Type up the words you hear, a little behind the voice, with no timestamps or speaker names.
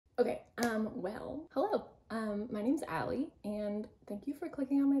Okay, well, hello. My name's Allie, and thank you for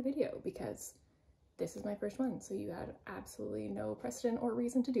clicking on my video because this is my first one, so you had absolutely no precedent or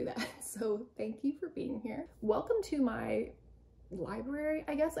reason to do that. So thank you for being here. Welcome to my library,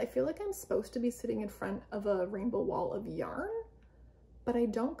 I guess. I feel like I'm supposed to be sitting in front of a rainbow wall of yarn, but I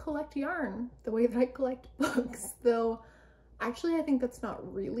don't collect yarn the way that I collect books, though actually I think that's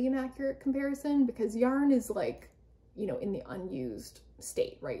not really an accurate comparison because yarn is like, you know, in the unused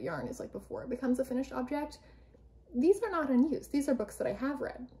state, right? Yarn is like before it becomes a finished object. These are not unused. These are books that I have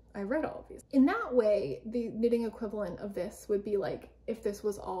read. I read all of these. In that way, the knitting equivalent of this would be like if this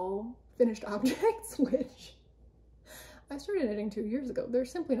was all finished objects, which I started knitting 2 years ago.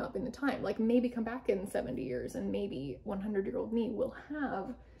 There's simply not been the time. Like maybe come back in 70 years and maybe 100-year-old me will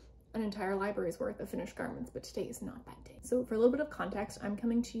have an entire library's worth of finished garments, but today is not that day. So for a little bit of context, I'm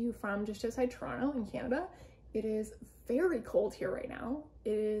coming to you from just outside Toronto in Canada. It is very cold here right now.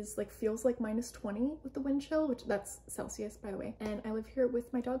 It is like, feels like -20 with the wind chill, which that's Celsius, by the way. And I live here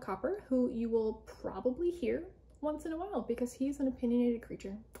with my dog Copper, who you will probably hear once in a while because he's an opinionated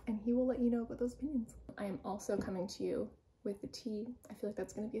creature and he will let you know about those opinions. I am also coming to you with the tea. I feel like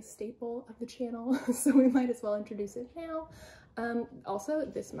that's going to be a staple of the channel, so we might as well introduce it now. Also,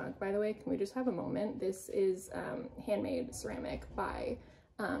 this mug, by the way, can we just have a moment? This is handmade ceramic by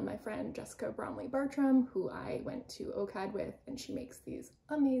my friend Jessica Bromley-Bartram, who I went to OCAD with, and she makes these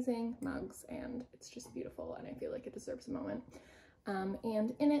amazing mugs and it's just beautiful and I feel like it deserves a moment.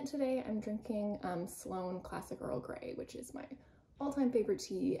 And in it today I'm drinking Sloan Classic Earl Grey, which is my all-time favorite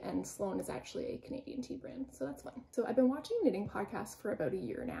tea, and Sloan is actually a Canadian tea brand, so that's fun. So I've been watching knitting podcasts for about a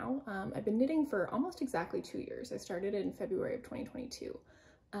year now. I've been knitting for almost exactly 2 years. I started in February of 2022,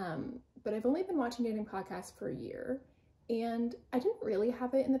 but I've only been watching knitting podcasts for a year. And I didn't really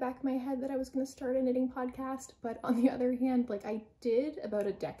have it in the back of my head that I was going to start a knitting podcast, but on the other hand, like I did about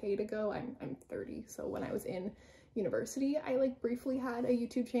a decade ago. I'm 30, so when I was in university, I like briefly had a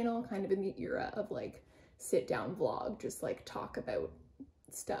YouTube channel kind of in the era of like sit down vlog, just like talk about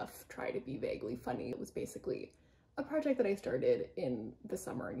stuff, try to be vaguely funny. It was basically a project that I started in the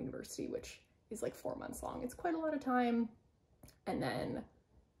summer in university, which is like 4 months long. It's quite a lot of time. And then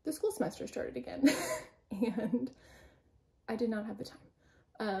the school semester started again and I did not have the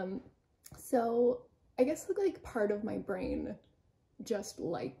time. So I guess like part of my brain just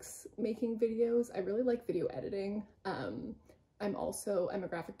likes making videos. I really like video editing. I'm a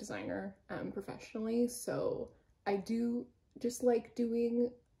graphic designer professionally, so I do just like doing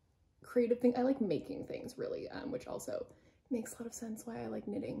creative things. I like making things really, which also makes a lot of sense why I like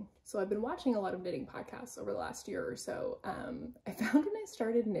knitting. So I've been watching a lot of knitting podcasts over the last year or so. I found when I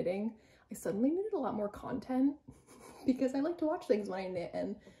started knitting, I suddenly needed a lot more content because I like to watch things when I knit,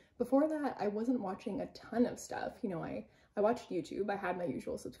 and before that I wasn't watching a ton of stuff. You know, I watched YouTube, I had my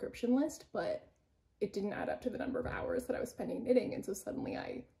usual subscription list, but it didn't add up to the number of hours that I was spending knitting, and so suddenly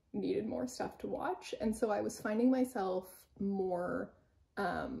I needed more stuff to watch, and so I was finding myself more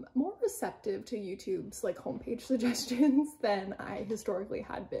receptive to YouTube's like homepage suggestions than I historically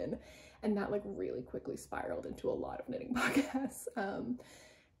had been, and that like really quickly spiraled into a lot of knitting podcasts.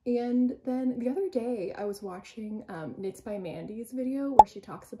 And then the other day I was watching Knits by Mandy's video where she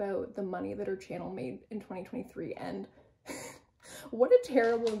talks about the money that her channel made in 2023, and what a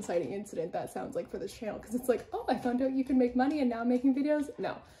terrible inciting incident that sounds like for this channel, because it's like, oh, I found out you can make money and now I'm making videos.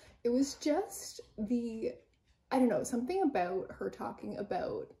 No, it was just I don't know, something about her talking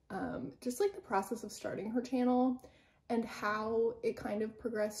about just like the process of starting her channel and how it kind of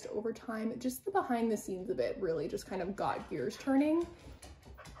progressed over time. Just the behind the scenes of it really just kind of got gears turning.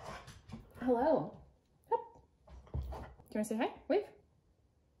 Hello. Yep. Do you want to say hi? Wave.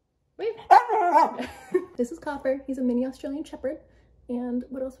 Wave. This is Copper. He's a mini Australian Shepherd. And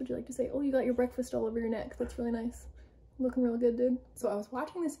what else would you like to say? Oh, you got your breakfast all over your neck. That's really nice. Looking real good, dude. So I was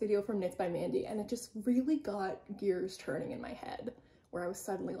watching this video from Knits by Mandy and it just really got gears turning in my head where I was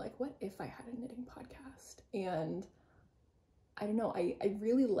suddenly like, what if I had a knitting podcast? And I don't know, I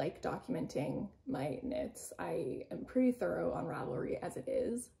really like documenting my knits. I am pretty thorough on Ravelry as it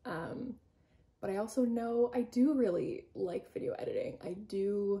is. But I also know I do really like video editing.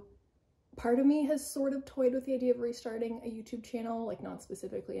 Part of me has sort of toyed with the idea of restarting a YouTube channel, like not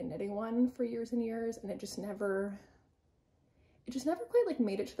specifically a knitting one, for years and years, and it just never quite like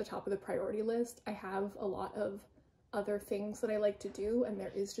made it to the top of the priority list. I have a lot of other things that I like to do and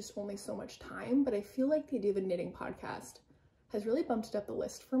there is just only so much time, but I feel like the idea of a knitting podcast has really bumped it up the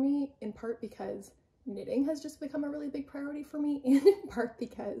list for me, in part because knitting has just become a really big priority for me, and in part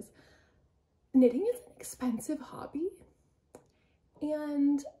because knitting is an expensive hobby,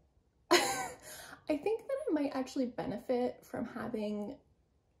 and I think that I might actually benefit from having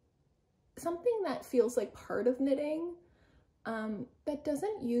something that feels like part of knitting that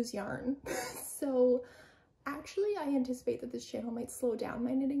doesn't use yarn. So actually I anticipate that this channel might slow down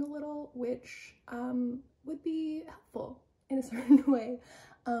my knitting a little, which would be helpful in a certain way,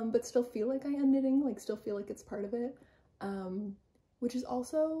 but still feel like I am knitting, like still feel like it's part of it, which is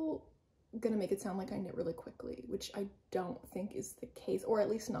also gonna make it sound like I knit really quickly, which I don't think is the case, or at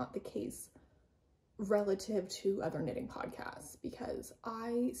least not the case relative to other knitting podcasts, because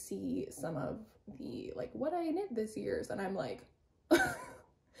I see some of the like what I knit this year's and I'm like,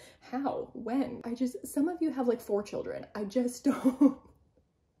 how, when? Some of you have like 4 children. I just don't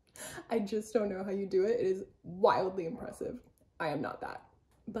know how you do it. It is wildly impressive. I am not that,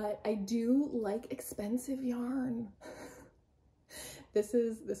 but I do like expensive yarn. This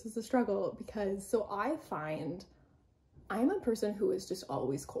is a struggle because, so I find I'm a person who is just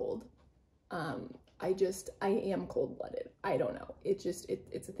always cold. I am cold-blooded. I don't know. It's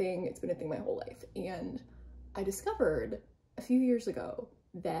a thing. It's been a thing my whole life. And I discovered a few years ago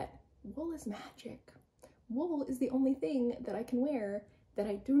that wool is magic. Wool is the only thing that I can wear that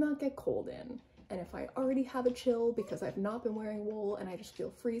I do not get cold in. And if I already have a chill because I've not been wearing wool and I just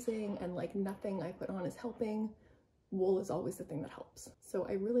feel freezing and like nothing I put on is helping, wool is always the thing that helps. So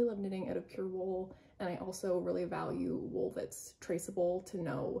I really love knitting out of pure wool, and I also really value wool that's traceable to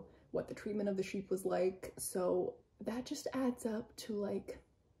know what the treatment of the sheep was like. So that just adds up to like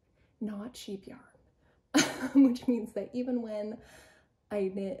not cheap yarn, which means that even when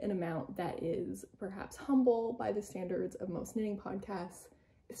I knit an amount that is perhaps humble by the standards of most knitting podcasts,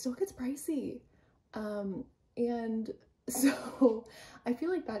 it still gets pricey. And so I feel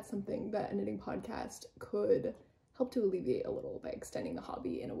like that's something that a knitting podcast could help to alleviate a little by extending the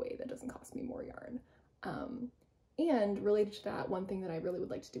hobby in a way that doesn't cost me more yarn. And related to that, one thing that I really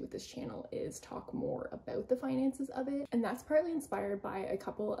would like to do with this channel is talk more about the finances of it. And that's partly inspired by a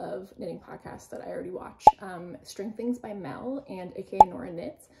couple of knitting podcasts that I already watch. String Things by Mel and aka Nora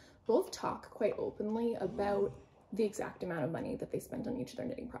Knits both talk quite openly about the exact amount of money that they spend on each of their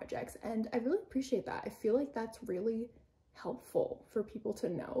knitting projects. And I really appreciate that. I feel like that's really helpful for people to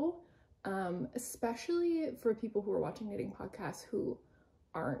know, especially for people who are watching knitting podcasts who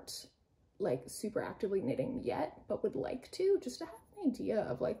aren't like super actively knitting yet, but would like to, just to have an idea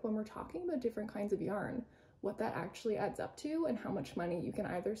of like when we're talking about different kinds of yarn, what that actually adds up to and how much money you can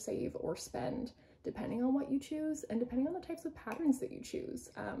either save or spend depending on what you choose and depending on the types of patterns that you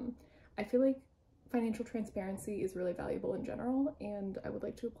choose. I feel like financial transparency is really valuable in general, and I would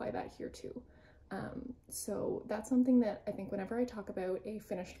like to apply that here too. So that's something that I think whenever I talk about a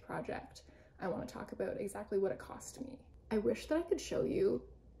finished project, I want to talk about exactly what it cost me. I wish that I could show you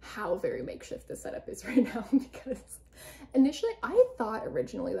how very makeshift this setup is right now, because initially I thought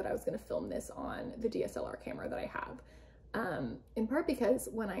originally that I was going to film this on the DSLR camera that I have, in part because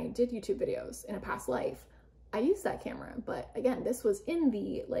when I did YouTube videos in a past life, I used that camera. But again, this was in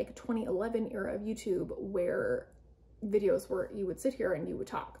the like 2011 era of YouTube where videos were, you would sit here and you would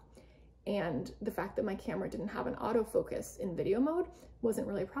talk. And the fact that my camera didn't have an autofocus in video mode wasn't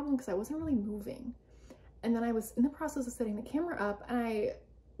really a problem because I wasn't really moving. And then I was in the process of setting the camera up and I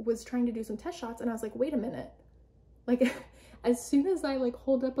was trying to do some test shots and I was like, wait a minute. Like as soon as I like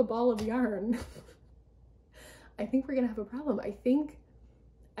hold up a ball of yarn, I think we're gonna have a problem. I think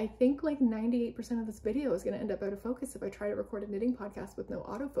like 98% of this video is gonna end up out of focus if I try to record a knitting podcast with no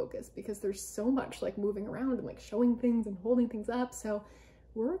autofocus, because there's so much like moving around and like showing things and holding things up. So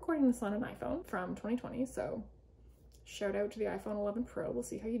we're recording this on an iPhone from 2020, so shout out to the iPhone 11 Pro. We'll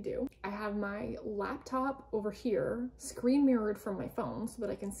see how you do. I have my laptop over here, screen mirrored from my phone so that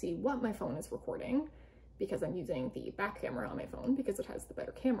I can see what my phone is recording, because I'm using the back camera on my phone because it has the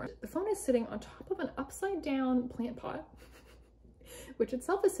better camera. The phone is sitting on top of an upside down plant pot, which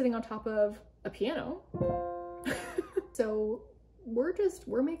itself is sitting on top of a piano. So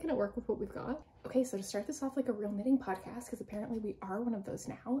we're making it work with what we've got. Okay, so to start this off like a real knitting podcast, because apparently we are one of those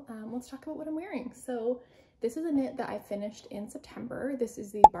now, let's talk about what I'm wearing. So this is a knit that I finished in September. This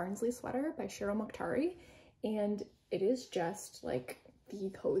is the Barnsley sweater by Cheryl Mokhtari, and it is just like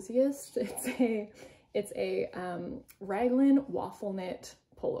the coziest. It's a raglan waffle knit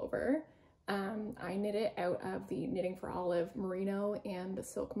pullover. I knit it out of the Knitting for Olive merino and the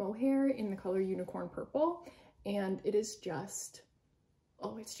silk mohair in the color unicorn purple, and it is just,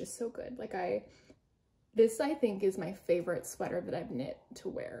 oh, it's just so good. Like this I think is my favorite sweater that I've knit to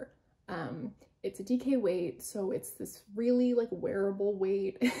wear. It's a DK weight, so it's this really like wearable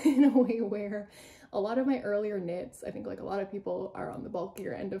weight in a way where a lot of my earlier knits, I think like a lot of people, are on the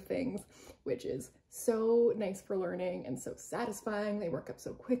bulkier end of things, which is so nice for learning and so satisfying. They work up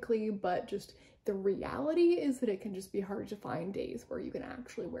so quickly, but just The reality is that it can just be hard to find days where you can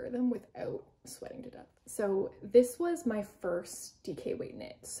actually wear them without sweating to death. So this was my first DK weight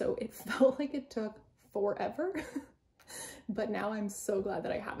knit, so it felt like it took forever. But now I'm so glad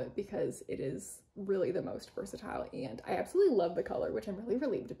that I have it because it is really the most versatile, and I absolutely love the color, which I'm really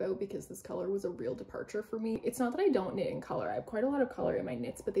relieved about because this color was a real departure for me. It's not that I don't knit in color. I have quite a lot of color in my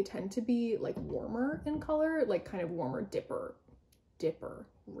knits, but they tend to be like warmer in color, like kind of warmer,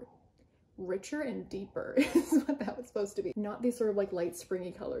 richer and deeper is what that was supposed to be. Not these sort of like light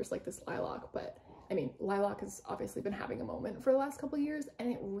springy colors like this lilac, but I mean, lilac has obviously been having a moment for the last couple of years, and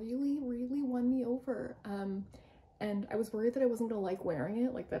it really won me over. And I was worried that I wasn't gonna like wearing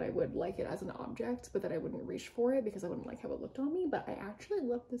it, like that I would like it as an object, but that I wouldn't reach for it because I wouldn't like how it looked on me. But I actually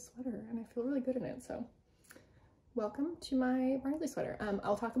love this sweater and I feel really good in it. So welcome to my Barnsley sweater.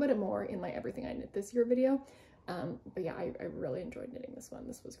 I'll talk about it more in my everything I knit this year video. But yeah, I really enjoyed knitting this one.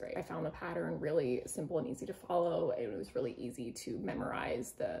 This was great. I found the pattern really simple and easy to follow. It was really easy to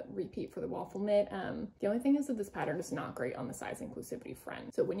memorize the repeat for the waffle knit. The only thing is that this pattern is not great on the size inclusivity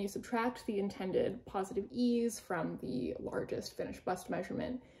front. So when you subtract the intended positive ease from the largest finished bust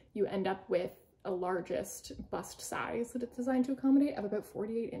measurement, you end up with a largest bust size that it's designed to accommodate of about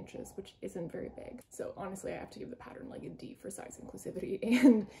 48 inches, which isn't very big. So honestly, I have to give the pattern like a D for size inclusivity.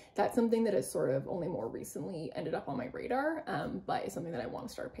 And that's something that has sort of only more recently ended up on my radar, but is something that I want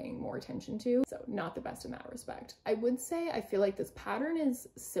to start paying more attention to. So not the best in that respect. I would say I feel like this pattern is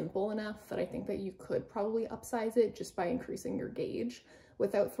simple enough that I think that you could probably upsize it just by increasing your gauge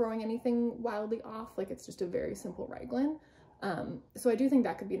without throwing anything wildly off. Like it's just a very simple raglan. So I do think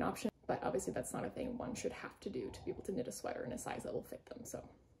that could be an option. But obviously that's not a thing one should have to do to be able to knit a sweater in a size that will fit them. So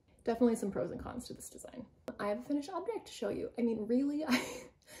definitely some pros and cons to this design. I have a finished object to show you. I mean, really, I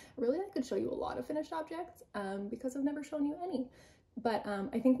could show you a lot of finished objects because I've never shown you any. But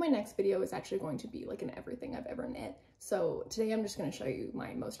I think my next video is actually going to be like an everything I've ever knit. So today I'm just going to show you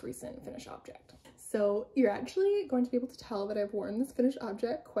my most recent finished object. So you're actually going to be able to tell that I've worn this finished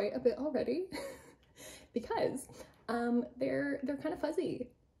object quite a bit already because they're kind of fuzzy.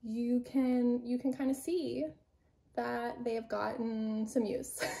 You can kind of see that they have gotten some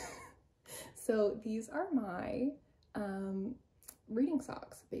use. So these are my reading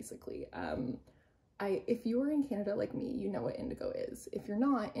socks, basically. If you are in Canada like me, you know what Indigo is. If you're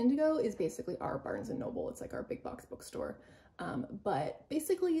not, Indigo is basically our Barnes & Noble. It's like our big box bookstore. But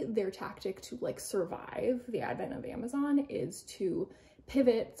basically their tactic to like survive the advent of Amazon is to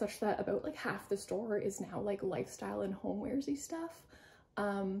pivot such that about like half the store is now like lifestyle and homewaresy stuff.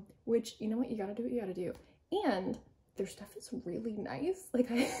 Which, you know what, you gotta do what you gotta do. And their stuff is really nice. Like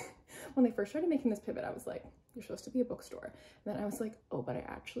when they first started making this pivot, I was like, you're supposed to be a bookstore. And then I was like, oh, but I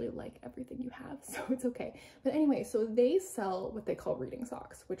actually like everything you have, so it's okay. But anyway, so they sell what they call reading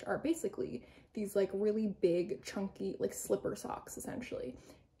socks, which are basically these like really big, chunky, like slipper socks, essentially.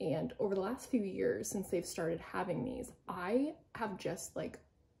 And over the last few years, since they've started having these, I have just like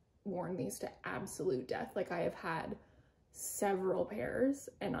worn these to absolute death. Like I have had several pairs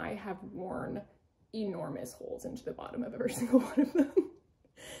and I have worn enormous holes into the bottom of every single one of them.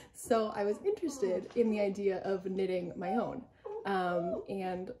 So I was interested in the idea of knitting my own.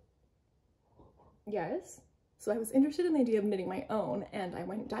 And so I was interested in the idea of knitting my own, and I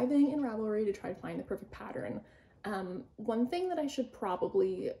went diving in Ravelry to try to find the perfect pattern. One thing that I should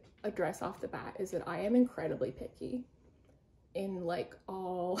probably address off the bat is that I am incredibly picky in like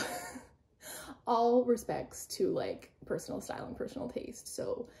all respects to like personal style and personal taste.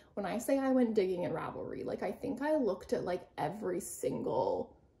 So when I say I went digging in Ravelry, like I think I looked at like every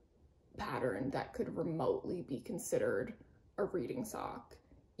single pattern that could remotely be considered a reading sock,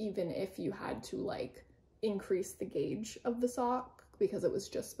 even if you had to like increase the gauge of the sock because it was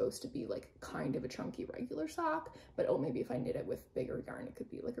just supposed to be like kind of a chunky regular sock, but oh, maybe if I knit it with bigger yarn it could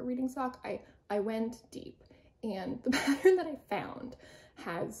be like a reading sock. I went deep, and the pattern that I found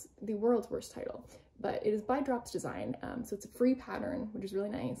has the world's worst title, but it is by Drops Design, so it's a free pattern, which is really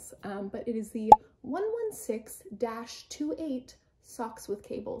nice, but it is the 116-28 Socks with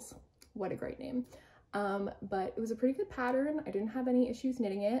Cables. What a great name. But it was a pretty good pattern. I didn't have any issues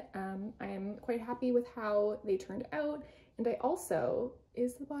knitting it. I am quite happy with how they turned out, and I also,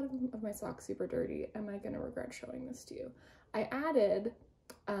 is the bottom of my sock super dirty? Am I gonna regret showing this to you? I added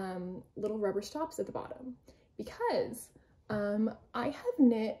little rubber stops at the bottom because I have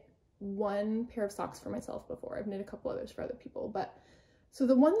knit one pair of socks for myself before. I've knit a couple others for other people, but so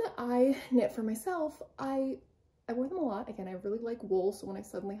the one that I knit for myself, I wore them a lot. Again, I really like wool, so when I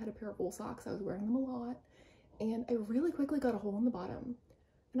suddenly had a pair of wool socks, I was wearing them a lot, and I really quickly got a hole in the bottom,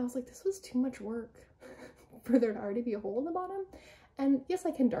 and I was like, this was too much work for there to already be a hole in the bottom. And yes,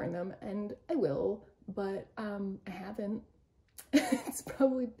 I can darn them, and I will, but I haven't. It's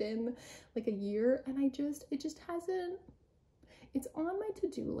probably been like a year, and it just hasn't, it's on my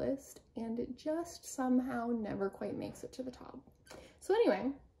to-do list, and it just somehow never quite makes it to the top. So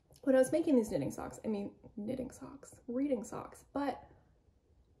anyway, when I was making these reading socks, but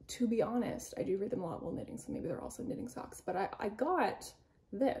to be honest, I do read them a lot while knitting, so maybe they're also knitting socks, but I got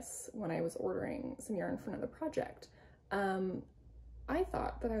this when I was ordering some yarn for another project. I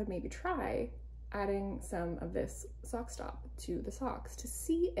thought that I would maybe try adding some of this sock stop to the socks to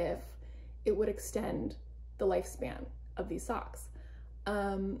see if it would extend the lifespan of these socks.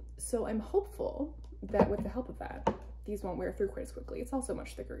 So I'm hopeful that with the help of that, these won't wear through quite as quickly. It's also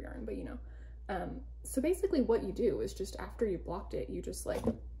much thicker yarn, but you know. So basically what you do is just after you've blocked it, you just like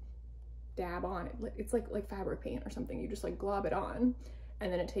dab on it. It's like fabric paint or something. You just like glob it on,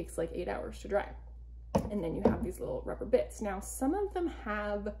 and then it takes like 8 hours to dry. And then you have these little rubber bits. Now, some of them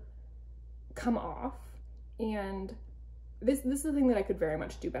have come off, and this is the thing that I could very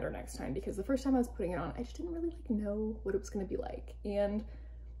much do better next time, because the first time I was putting it on, I just didn't really like know what it was going to be like. And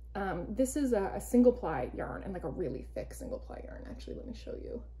this is a single ply yarn, and like a really thick single ply yarn. Actually, let me show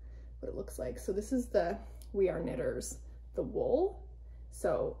you what it looks like. So this is the We Are Knitters, the wool.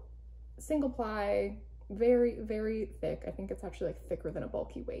 So single ply, very, very thick. I think it's actually like thicker than a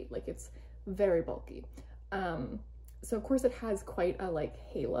bulky weight. Like it's very bulky. So of course it has quite a like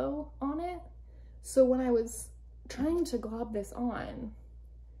halo on it. So when I was trying to glob this on,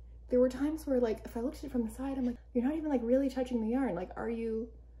 there were times where like, if I looked at it from the side, I'm like, you're not even like really touching the yarn. Like, do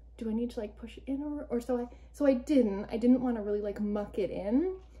I need to like push it in or so I didn't want to really like muck it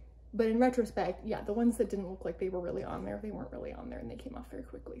in. But in retrospect, yeah, the ones that didn't look like they were really on there, they weren't really on there, and they came off very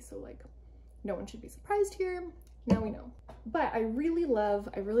quickly. So like, no one should be surprised here. Now we know. But I really love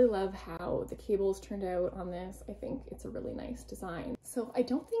how the cables turned out on this. I think it's a really nice design. So I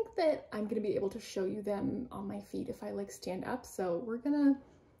don't think that I'm gonna be able to show you them on my feet if I like stand up. So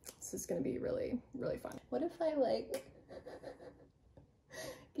this is gonna be really, really fun. What if I like,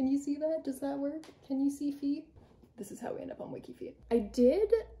 can you see that? Does that work? Can you see feet? This is how we end up on Wiki Feet. I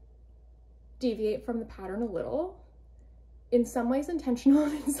did deviate from the pattern a little, in some ways intentional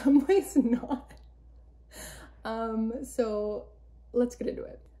and in some ways not. So let's get into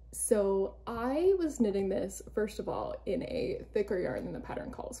it. So I was knitting this, first of all, in a thicker yarn than the pattern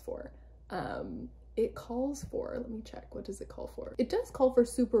calls for. It calls for, let me check, what does it call for? It does call for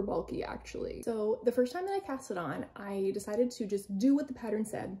super bulky, actually. So the first time that I cast it on, I decided to just do what the pattern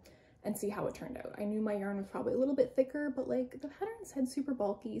said and see how it turned out. I knew my yarn was probably a little bit thicker, but like the pattern said super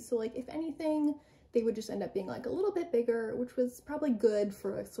bulky. So like, if anything, they would just end up being like a little bit bigger, which was probably good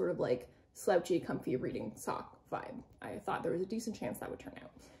for a sort of like slouchy, comfy reading sock vibe. I thought there was a decent chance that would turn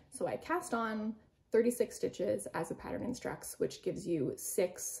out. So I cast on 36 stitches as the pattern instructs, which gives you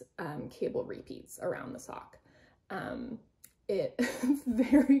 6 cable repeats around the sock. It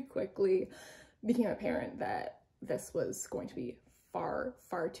very quickly became apparent that this was going to be far,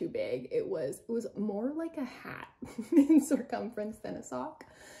 far too big. It was more like a hat in circumference than a sock.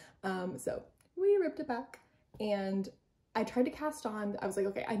 So we ripped it back, and I tried to cast on. I was like,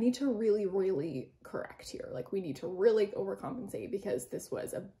 okay, I need to really, really correct here. Like, we need to really overcompensate because this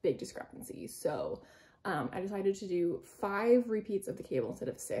was a big discrepancy. So I decided to do 5 repeats of the cable instead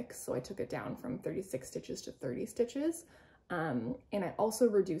of 6. So I took it down from 36 stitches to 30 stitches. And I also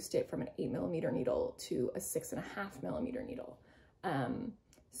reduced it from an 8mm needle to a 6.5mm needle.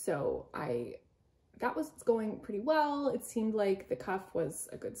 So that was going pretty well. It seemed like the cuff was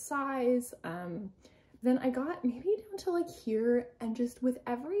a good size. Then I got maybe down to like here, and just with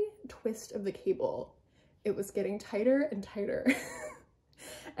every twist of the cable, it was getting tighter and tighter.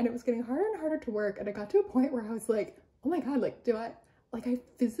 And it was getting harder and harder to work. And it got to a point where I was like, oh my God, like, I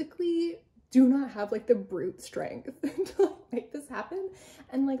physically do not have like the brute strength to like make this happen.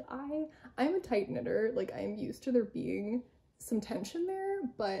 And like, I'm a tight knitter. Like, I'm used to there being some tension there,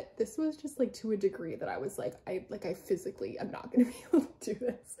 but this was just like to a degree that I was like, I physically am not gonna be able to do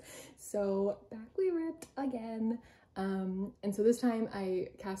this. So back we ripped again. And so this time I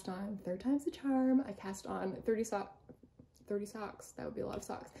cast on 3rd time's the charm. I cast on 30 socks, that would be a lot of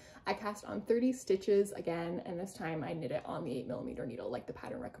socks. I cast on 30 stitches again, and this time I knit it on the 8mm needle like the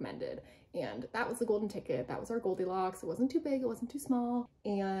pattern recommended. And that was the golden ticket. That was our Goldilocks. It wasn't too big, it wasn't too small.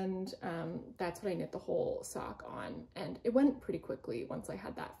 And that's what I knit the whole sock on. And it went pretty quickly once I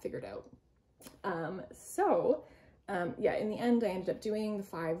had that figured out. Yeah, in the end, I ended up doing the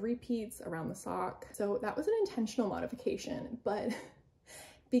 5 repeats around the sock. So that was an intentional modification, but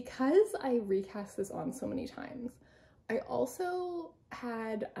because I recast this on so many times, I also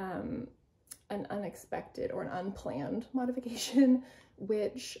had an unexpected or an unplanned modification,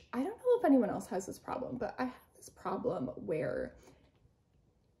 which I don't know if anyone else has this problem, but I have this problem where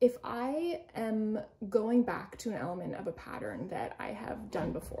if I am going back to an element of a pattern that I have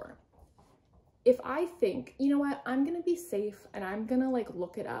done before, if I think, you know what, I'm gonna be safe and I'm gonna like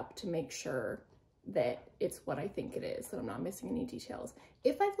look it up to make sure that it's what I think it is, that I'm not missing any details.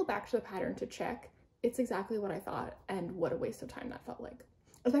 If I go back to the pattern to check, it's exactly what I thought, and what a waste of time that felt like.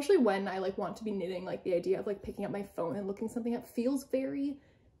 Especially when I like want to be knitting, like the idea of like picking up my phone and looking something up feels very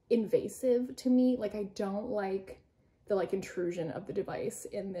invasive to me. Like I don't like the like intrusion of the device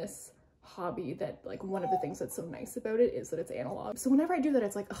in this hobby that like one of the things that's so nice about it is that it's analog. So whenever I do that,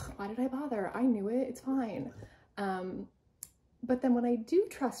 it's like, ugh, why did I bother? I knew it, it's fine. But then when I do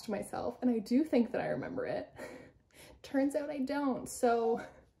trust myself and I do think that I remember it, turns out I don't. So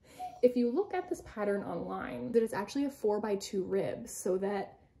if you look at this pattern online, that it's actually a 4x2 rib, so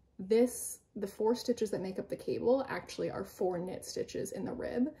that the 4 stitches that make up the cable actually are 4 knit stitches in the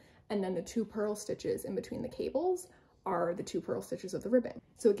rib, and then the 2 purl stitches in between the cables are the 2 purl stitches of the ribbing.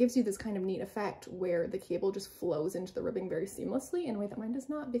 So it gives you this kind of neat effect where the cable just flows into the ribbing very seamlessly in a way that mine does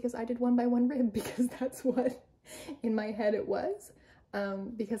not, because I did 1x1 rib because that's what in my head it was.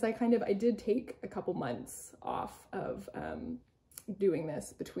 Because I did take a couple months off of doing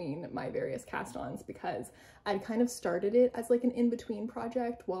this between my various cast-ons, because I'd kind of started it as like an in-between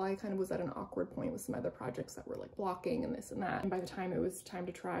project while I kind of was at an awkward point with some other projects that were like blocking and this and that. And by the time it was time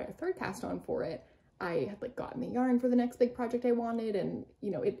to try a third cast-on for it, I had like gotten the yarn for the next big project I wanted, and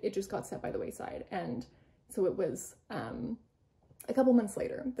you know, it just got set by the wayside. And so it was a couple months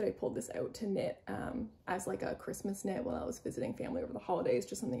later that I pulled this out to knit as like a Christmas knit while I was visiting family over the holidays,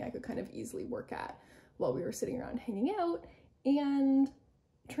 just something I could kind of easily work at while we were sitting around hanging out. And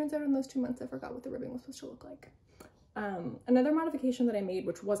it turns out in those 2 months I forgot what the ribbing was supposed to look like. Another modification that I made,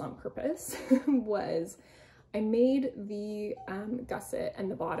 which was on purpose, was I made the gusset and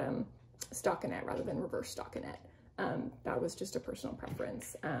the bottom stockinette rather than reverse stockinette. That was just a personal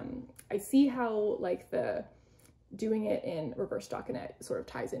preference. I see how like doing it in reverse stockinette sort of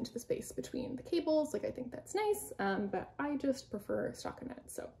ties into the space between the cables. Like I think that's nice, but I just prefer stockinette.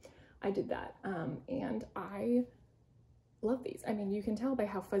 So I did that, and I love these. I mean, you can tell by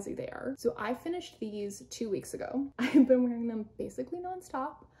how fuzzy they are. So I finished these 2 weeks ago. I've been wearing them basically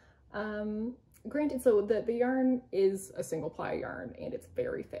nonstop. Granted, so the yarn is a single ply yarn and it's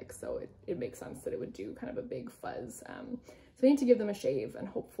very thick, so it makes sense that it would do kind of a big fuzz. So I need to give them a shave, and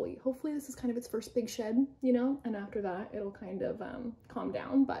hopefully this is kind of its first big shed, you know, and after that it'll kind of calm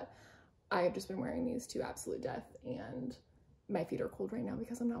down. But I have just been wearing these to absolute death, and my feet are cold right now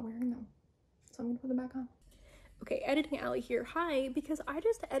because I'm not wearing them. So I'm gonna put them back on. Okay, editing Allie here. Hi, because I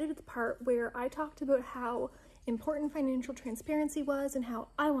just edited the part where I talked about how important financial transparency was and how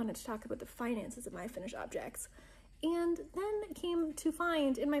I wanted to talk about the finances of my finished objects. And then came to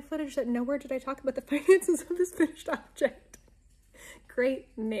find in my footage that nowhere did I talk about the finances of this finished object. Great,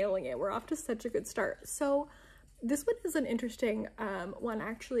 nailing it. We're off to such a good start. So this one is an interesting one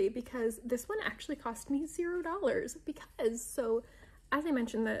actually, because this one actually cost me $0 because, so as I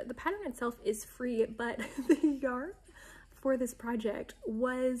mentioned, the pattern itself is free, but the yarn for this project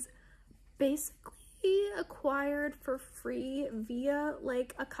was basically acquired for free via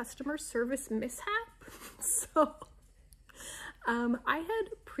like a customer service mishap. So I had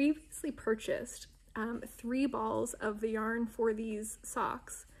previously purchased 3 balls of the yarn for these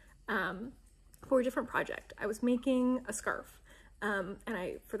socks for a different project. I was making a scarf, and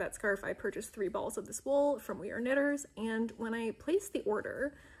for that scarf I purchased 3 balls of this wool from We Are Knitters, and when I placed the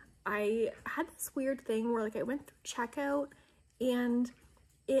order I had this weird thing where like I went through checkout and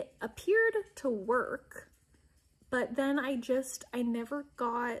it appeared to work, but then I never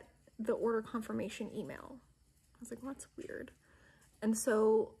got the order confirmation email. I was like, well, that's weird. And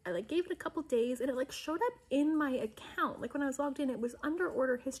so I like gave it a couple days and it like showed up in my account. Like when I was logged in, it was under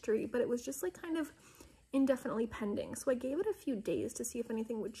order history, but it was just like kind of indefinitely pending. So I gave it a few days to see if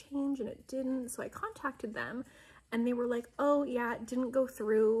anything would change, and it didn't. So I contacted them and they were like, oh yeah, it didn't go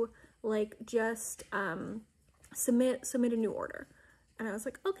through, like just submit a new order. And I was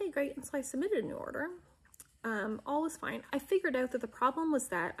like, okay, great. And so I submitted a new order. All was fine. I figured out that the problem was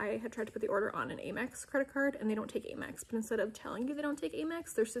that I had tried to put the order on an Amex credit card and they don't take Amex, but instead of telling you they don't take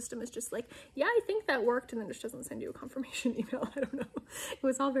Amex, their system is just like, yeah, I think that worked, and then just doesn't send you a confirmation email. I don't know. It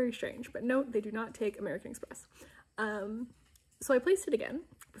was all very strange, but no, they do not take American Express. So I placed it again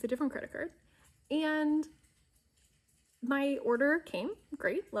with a different credit card, and my order came.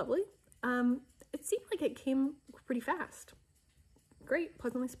 Great, lovely. It seemed like it came pretty fast. Great,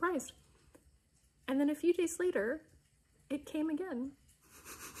 pleasantly surprised. And then a few days later, it came again.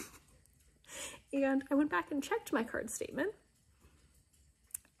 And I went back and checked my card statement.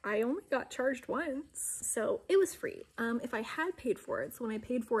 I only got charged once, so it was free. If I had paid for it, so when I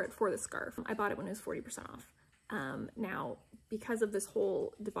paid for it for the scarf, I bought it when it was 40% off. Now, because of this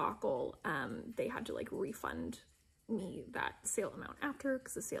whole debacle, they had to like refund me that sale amount after,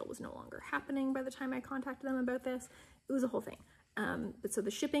 because the sale was no longer happening by the time I contacted them about this. It was a whole thing. But so the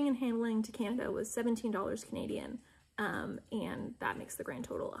shipping and handling to Canada was $17 Canadian, and that makes the grand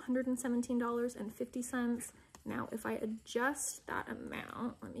total $117.50. Now, if I adjust that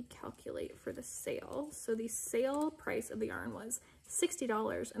amount, let me calculate for the sale. So the sale price of the yarn was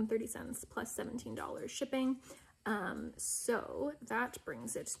 $60.30 plus $17 shipping. So that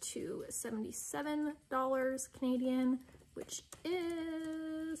brings it to $77 Canadian, which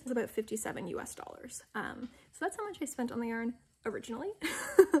is about 57 US dollars. So that's how much I spent on the yarn originally.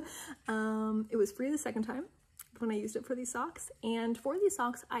 It was free the second time when I used it for these socks. And for these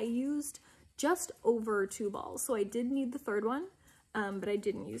socks, I used just over 2 balls. So I did need the third one, but I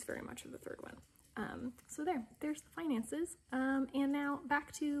didn't use very much of the third one. So there's the finances. And now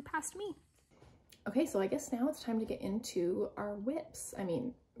back to past me. Okay, so I guess now it's time to get into our whips. I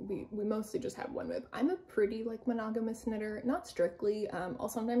mean, we mostly just have one whip. I'm a pretty like monogamous knitter, not strictly. I'll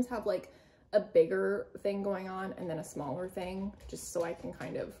sometimes have like a bigger thing going on and then a smaller thing, just so I can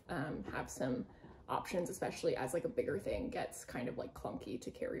kind of have some options, especially as like a bigger thing gets kind of like clunky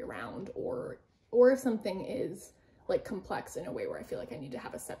to carry around, or if something is like complex in a way where I feel like I need to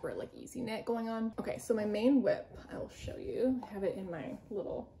have a separate like easy knit going on. Okay, so my main whip, I'll show you. I have it in my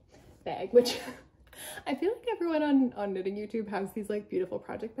little bag, which I feel like everyone on knitting YouTube has these like beautiful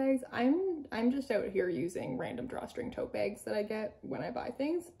project bags. I'm just out here using random drawstring tote bags that I get when I buy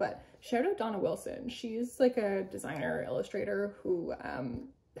things, but shout out Donna Wilson. She's like a designer illustrator who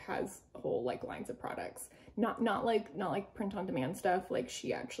has whole like lines of products, not like print on demand stuff. Like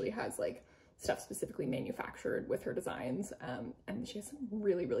she actually has like stuff specifically manufactured with her designs, and she has some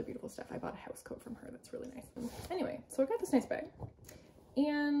really beautiful stuff. I bought a house coat from her that's really nice. Anyway, so I got this nice bag,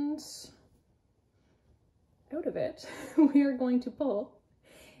 and out of it we are going to pull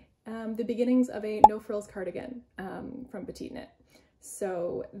the beginnings of a no frills cardigan from Petite Knit.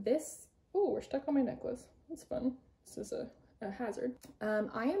 So this, oh, we're stuck on my necklace, that's fun. This is a hazard.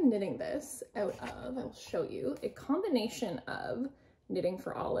 I am knitting this out of, I'll show you, a combination of Knitting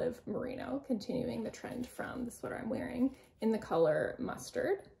for Olive merino, continuing the trend from the sweater I'm wearing, in the color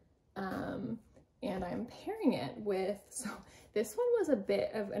mustard, and I'm pairing it with, so this one was a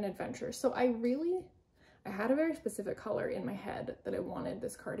bit of an adventure. So I had a very specific color in my head that I wanted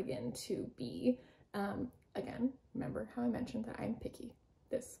this cardigan to be. Again, remember how I mentioned that I'm picky.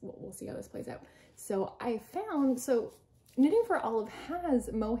 We'll see how this plays out. So I found, Knitting for Olive has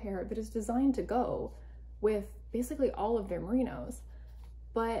mohair that is designed to go with basically all of their merinos,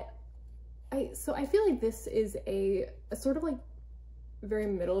 but I feel like this is a sort of like very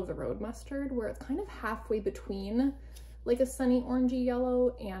middle of the road mustard, where it's kind of halfway between like a sunny orangey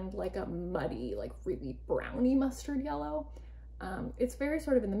yellow and like a muddy, like really browny mustard yellow. It's very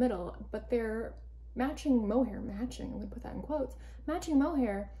sort of in the middle, but their matching mohair, I'm gonna put that in quotes, matching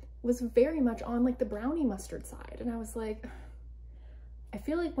mohair was very much on like the brownie mustard side. And I was like, I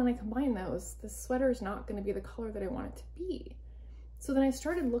feel like when I combine those, the sweater is not gonna be the color that I want it to be. So then I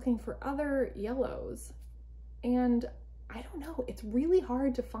started looking for other yellows, and I don't know, it's really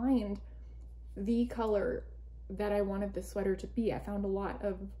hard to find the color that I wanted this sweater to be. I found a lot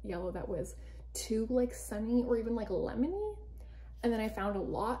of yellow that was too like sunny or even like lemony. And then I found a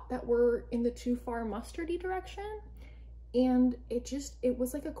lot that were in the too far mustardy direction. And it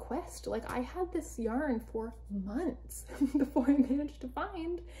was like a quest. Like I had this yarn for months before I managed to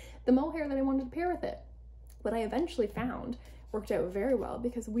find the mohair that I wanted to pair with it. What I eventually found worked out very well,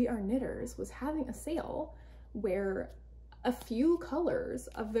 because We Are Knitters was having a sale where a few colors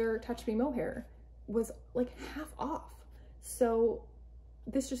of their Touch Me mohair was like half off. So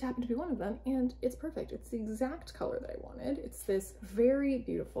this just happened to be one of them, and it's perfect. It's the exact color that I wanted. It's this very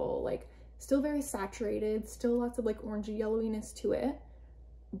beautiful, like still very saturated, still lots of like orangey yellowiness to it,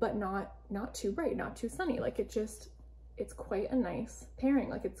 but not too bright, not too sunny. Like it's quite a nice pairing.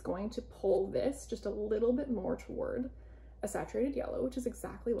 Like it's going to pull this just a little bit more toward a saturated yellow, which is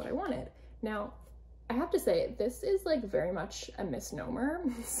exactly what I wanted. Now, I have to say, this is like very much a misnomer.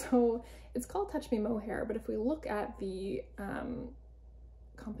 So it's called Touch Me Mohair, but if we look at the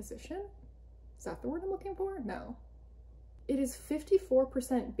composition, is that the word I'm looking for? No. It is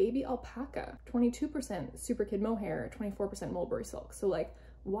 54% baby alpaca, 22% super kid mohair, 24% mulberry silk. So like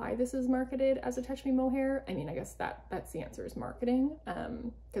why this is marketed as a Touch Me mohair, I mean, I guess that's the answer, is marketing,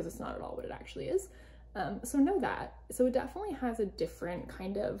 because it's not at all what it actually is. So know that. So it definitely has a different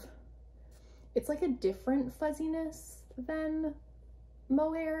kind of it's like a different fuzziness than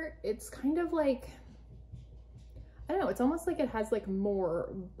mohair. It's kind of like, I don't know, it's almost like it has like more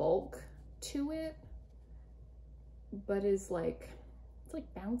bulk to it, but is like, it's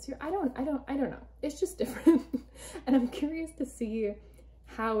like bouncier. I don't know. It's just different. And I'm curious to see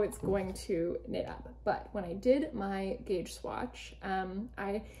how it's going to knit up. But when I did my gauge swatch,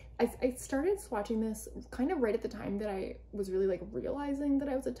 I started swatching this kind of right at the time that I was really like realizing that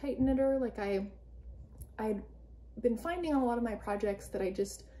I was a tight knitter. Like I'd been finding on a lot of my projects that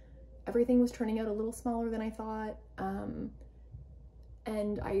everything was turning out a little smaller than I thought.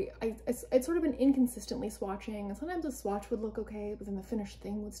 And I'd sort of been inconsistently swatching, and sometimes a swatch would look okay, but then the finished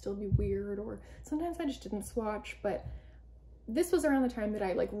thing would still be weird, or sometimes I just didn't swatch. But this was around the time that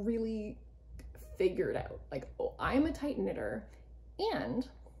I like really figured out, like, oh, I'm a tight knitter. And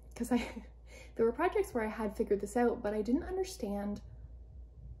because there were projects where I had figured this out, but I didn't understand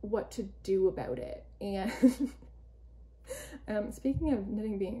what to do about it. And speaking of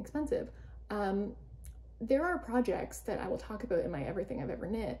knitting being expensive, there are projects that I will talk about in my Everything I've Ever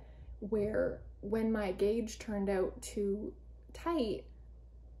Knit where when my gauge turned out too tight,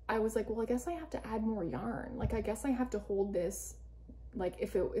 I was like, well, I guess I have to add more yarn. Like, I guess I have to hold this, like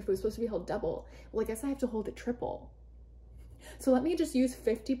if it was supposed to be held double, well, I guess I have to hold it triple. So let me just use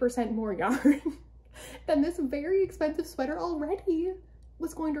 50% more yarn than this very expensive sweater already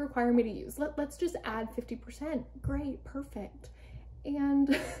was going to require me to use. Let's just add 50%. Great, perfect.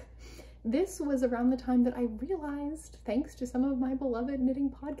 And this was around the time that I realized, thanks to some of my beloved knitting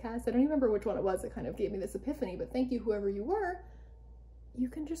podcasts, I don't even remember which one it was that kind of gave me this epiphany, but thank you whoever you were, you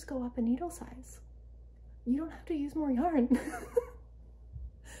can just go up a needle size. You don't have to use more yarn.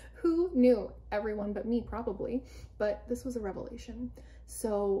 Who knew? Everyone but me, probably, but this was a revelation.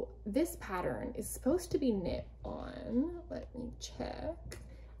 So this pattern is supposed to be knit on, let me check.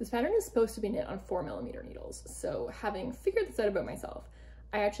 This pattern is supposed to be knit on 4mm needles. So having figured this out about myself,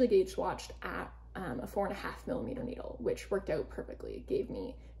 I actually gauge swatched at a 4.5mm needle, which worked out perfectly. It gave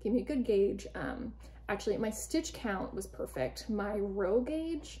me a good gauge. Actually, my stitch count was perfect. My row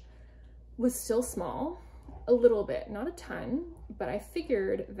gauge was still small, a little bit, not a ton, but I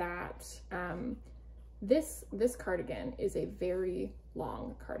figured that this cardigan is a very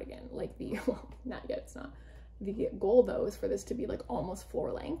long cardigan. Like well, not yet, it's not. The goal though is for this to be like almost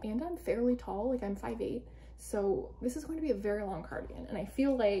floor length, and I'm fairly tall, like I'm 5'8". So this is going to be a very long cardigan, and I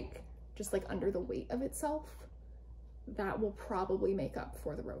feel like just like under the weight of itself, that will probably make up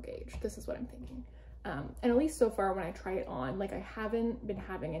for the row gauge. This is what I'm thinking. And at least so far when I try it on, like I haven't been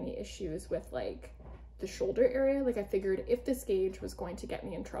having any issues with like the shoulder area. Like I figured if this gauge was going to get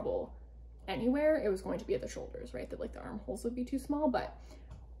me in trouble anywhere, it was going to be at the shoulders, right? That like the armholes would be too small, but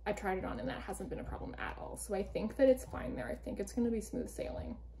I tried it on and that hasn't been a problem at all. So I think that it's fine there. I think it's going to be smooth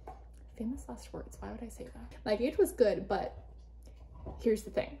sailing. Famous last words. Why would I say that? My gauge was good, but here's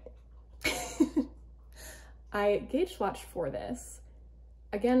the thing. I gauge swatched for this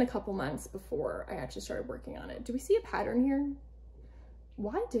again a couple months before I actually started working on it. Do we see a pattern here?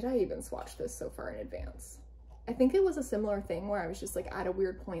 Why did I even swatch this so far in advance? I think it was a similar thing where I was just like at a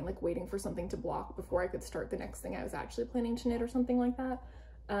weird point, like waiting for something to block before I could start the next thing I was actually planning to knit or something like that.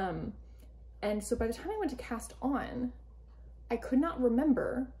 And so by the time I went to cast on, I could not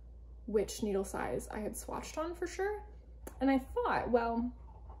remember which needle size I had swatched on for sure. And I thought, well,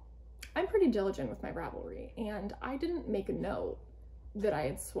 I'm pretty diligent with my Ravelry, and I didn't make a note that I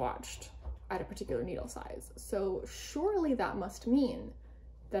had swatched at a particular needle size. So surely that must mean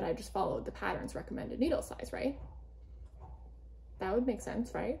that I just followed the pattern's recommended needle size, right? That would make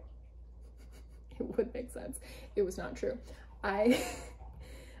sense, right? It would make sense. It was not true.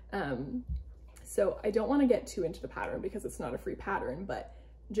 So I don't want to get too into the pattern because it's not a free pattern, but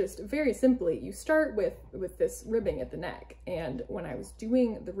just very simply, you start with this ribbing at the neck. And when I was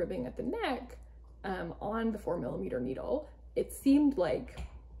doing the ribbing at the neck on the 4mm needle, it seemed like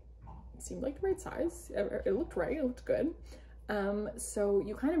the right size. It looked right, it looked good. So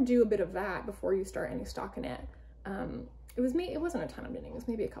you kind of do a bit of that before you start any stockinette. It wasn't a ton of knitting, it was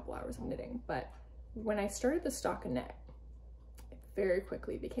maybe a couple hours of knitting, but when I started the stockinette, it very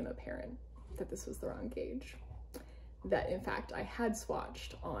quickly became apparent that this was the wrong gauge. That in fact I had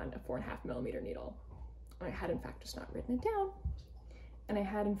swatched on a 4.5mm needle. I had in fact just not written it down, and I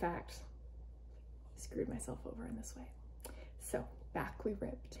had in fact screwed myself over in this way. So back we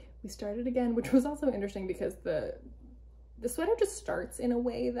ripped. We started again, which was also interesting because the sweater just starts in a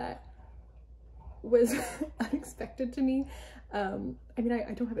way that was unexpected to me. I mean,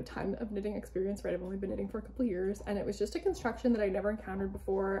 I don't have a ton of knitting experience, right? I've only been knitting for a couple of years, and it was just a construction that I never encountered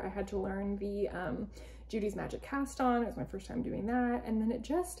before. I had to learn the Judy's Magic cast on. It was my first time doing that, and then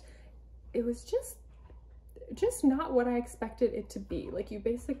it was just not what I expected it to be. Like, you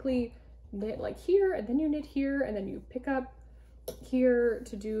basically knit like here, and then you knit here, and then you pick up here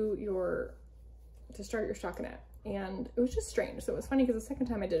to do to start your stockinette. And it was just strange. So it was funny because the second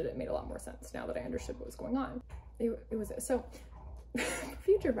time I did it, it made a lot more sense now that I understood what was going on. It was so for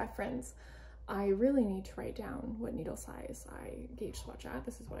future reference, I really need to write down what needle size I gauge swatch at.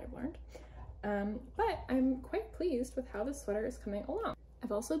 This is what I've learned. But I'm quite pleased with how this sweater is coming along.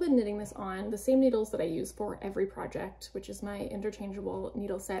 I've also been knitting this on the same needles that I use for every project, which is my interchangeable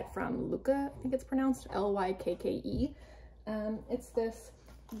needle set from Luka, I think it's pronounced L-Y-K-K-E. It's this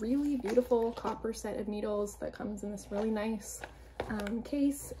really beautiful copper set of needles that comes in this really nice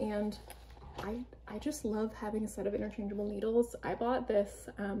case, and I just love having a set of interchangeable needles. I bought this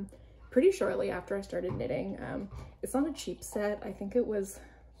pretty shortly after I started knitting. It's not a cheap set. I think it was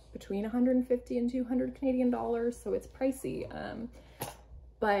between 150 and 200 Canadian dollars, so it's pricey.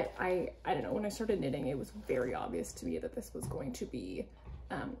 But I don't know, when I started knitting, it was very obvious to me that this was going to be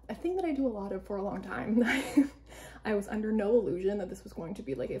a thing that I do a lot of for a long time. I was under no illusion that this was going to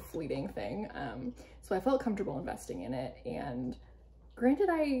be like a fleeting thing. So I felt comfortable investing in it. And granted,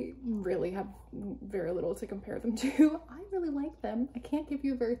 I really have very little to compare them to. I really like them. I can't give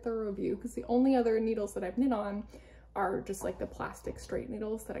you a very thorough review because the only other needles that I've knit on are just like the plastic straight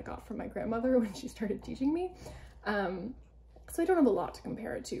needles that I got from my grandmother when she started teaching me. So I don't have a lot to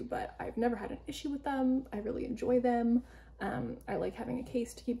compare it to, but I've never had an issue with them. I really enjoy them. I like having a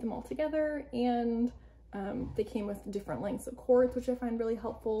case to keep them all together, and they came with different lengths of cords, which I find really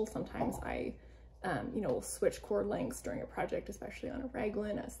helpful. Sometimes I, you know, will switch cord lengths during a project, especially on a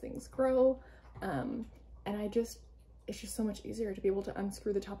raglan as things grow. And it's just so much easier to be able to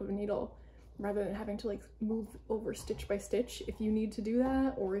unscrew the top of a needle rather than having to like move over stitch by stitch if you need to do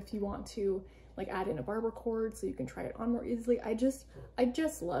that, or if you want to like add in a barber cord so you can try it on more easily. I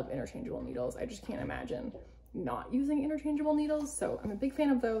just love interchangeable needles. I just can't imagine not using interchangeable needles. So I'm a big fan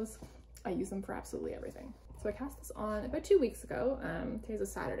of those. I use them for absolutely everything. So I cast this on about 2 weeks ago. Today's a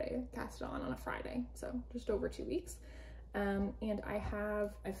Saturday. I cast it on a Friday, so just over 2 weeks. And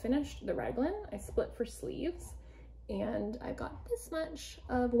I finished the raglan. I split for sleeves, and I got this much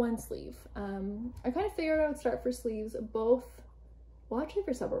of one sleeve. I kind of figured I would start for sleeves both. Well, actually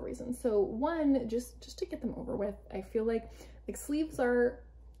for several reasons. So one, just to get them over with. I feel like sleeves are,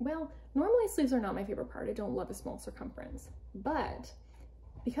 well, normally sleeves are not my favorite part. I don't love a small circumference, but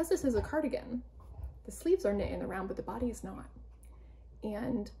because this is a cardigan, the sleeves are knit in the round, but the body is not.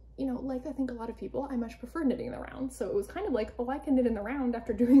 And, you know, like I think a lot of people, I much prefer knitting in the round. So it was kind of like, oh, I can knit in the round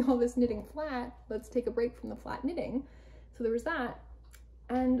after doing all this knitting flat. Let's take a break from the flat knitting. So there was that.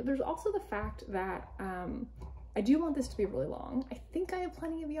 And there's also the fact that, I do want this to be really long. I think I have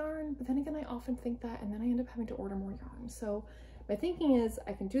plenty of yarn, but then again, I often think that, and then I end up having to order more yarn. So my thinking is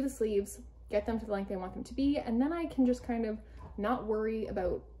I can do the sleeves, get them to the length I want them to be, and then I can just kind of not worry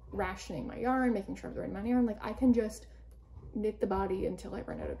about rationing my yarn, making sure I have the right amount of yarn. Like I can just knit the body until I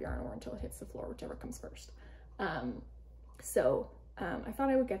run out of yarn or until it hits the floor, whichever comes first. So I thought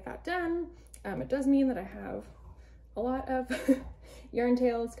I would get that done. It does mean that I have a lot of yarn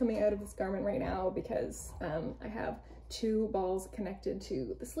tails coming out of this garment right now because I have 2 balls connected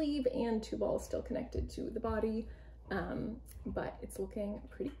to the sleeve and 2 balls still connected to the body, but it's looking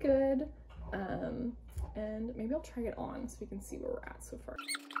pretty good, and maybe I'll try it on so we can see where we're at so far.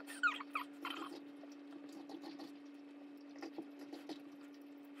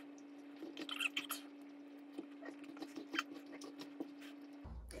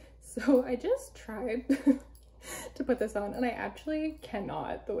 So I just tried to put this on, and I actually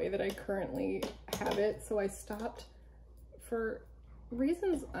cannot the way that I currently have it. So I stopped for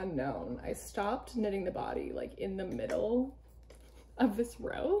reasons unknown. I stopped knitting the body like in the middle of this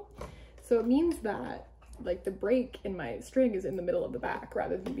row. So it means that like the break in my string is in the middle of the back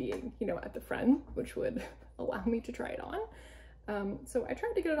rather than being, you know, at the front, which would allow me to try it on. So I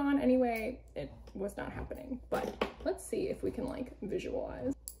tried to get it on anyway. It was not happening, but let's see if we can like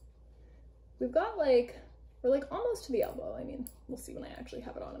visualize. We've got like, we're like almost to the elbow. I mean, we'll see when I actually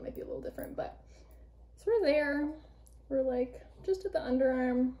have it on, it might be a little different, but so we're there. We're like just at the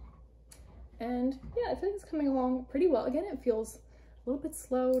underarm, and yeah, I feel like it's coming along pretty well. Again, it feels a little bit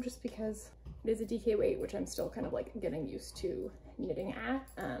slow just because it is a DK weight, which I'm still kind of like getting used to knitting at.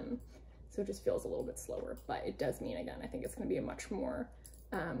 So it just feels a little bit slower, but it does mean, again, I think it's going to be a much more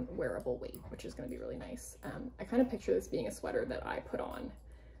wearable weight, which is going to be really nice. I kind of picture this being a sweater that I put on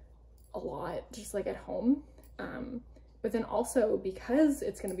a lot just like at home, but then also because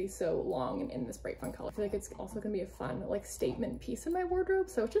it's going to be so long and in this bright fun color, I feel like it's also going to be a fun like statement piece in my wardrobe.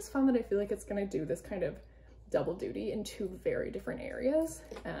 So it's just fun that I feel like it's going to do this kind of double duty in 2 very different areas.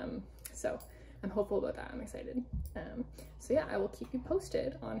 So I'm hopeful about that. I'm excited. So yeah, I will keep you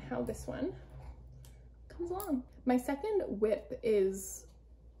posted on how this one comes along. My second whip is,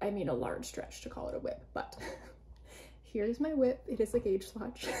 I mean, a large stretch to call it a whip, but here's my whip. It is a gauge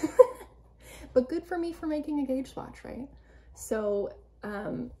swatch, but good for me for making a gauge swatch, right? So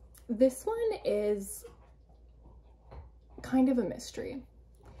this one is kind of a mystery.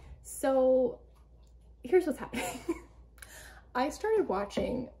 So here's what's happening. I started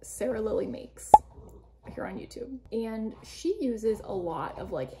watching Sarah Lily Makes here on YouTube, and she uses a lot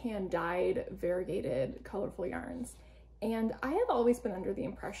of like hand-dyed, variegated, colorful yarns. And I have always been under the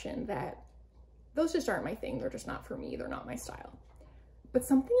impression that those just aren't my thing. They're just not for me. They're not my style. But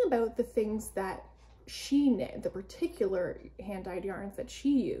something about the things that she knit, the particular hand-dyed yarns that she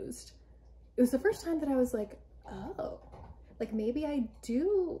used, it was the first time that I was like, oh, like maybe I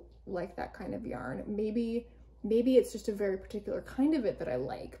do like that kind of yarn. Maybe it's just a very particular kind of it that I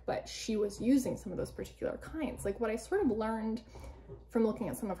like, but she was using some of those particular kinds. Like what I sort of learned from looking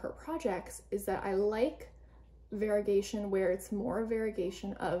at some of her projects is that I like variegation where it's more a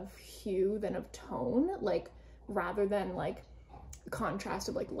variegation of hue than of tone, like rather than like contrast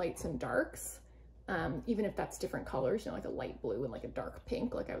of like lights and darks. Even if that's different colors, you know, like a light blue and like a dark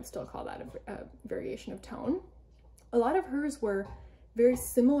pink, like I would still call that a variation of tone. A lot of hers were very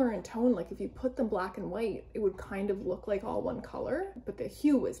similar in tone. Like if you put them black and white, it would kind of look like all one color, but the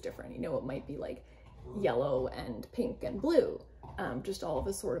hue was different. You know, it might be like yellow and pink and blue, just all of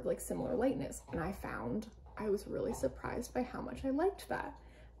a sort of like similar lightness. And I was really surprised by how much I liked that.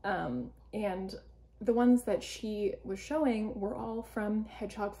 And the ones that she was showing were all from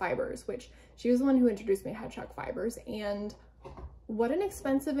Hedgehog Fibers, which she was the one who introduced me to Hedgehog Fibers, and what an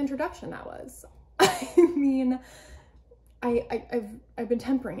expensive introduction that was. I mean, I've been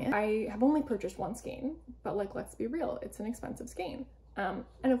tempering it. I have only purchased one skein, but like, let's be real, it's an expensive skein. And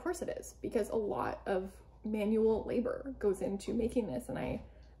of course it is, because a lot of manual labor goes into making this. And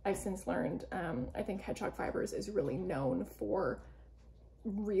I've since learned, I think Hedgehog Fibers is really known for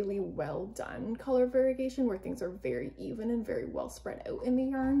really well done color variegation, where things are very even and very well spread out in the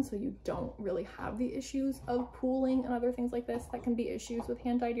yarn, so you don't really have the issues of pooling and other things like this that can be issues with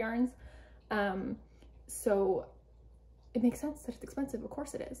hand-dyed yarns. So it makes sense that it's expensive, of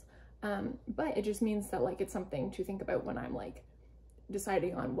course it is. But it just means that like it's something to think about when I'm like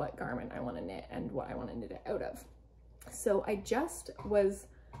deciding on what garment I want to knit and what I want to knit it out of. So I just was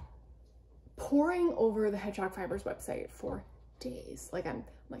poring over the Hedgehog Fibers website for days. Like I'm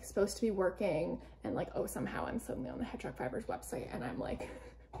like supposed to be working, and like, oh, somehow I'm suddenly on the Hedgehog Fibers website, and I'm like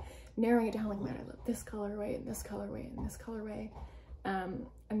narrowing it down, like, man, I love this colorway and this colorway and this colorway.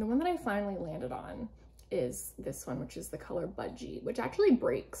 And the one that I finally landed on is this one, which is the color Budgie, which actually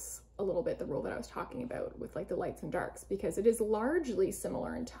breaks a little bit the rule that I was talking about with like the lights and darks, because it is largely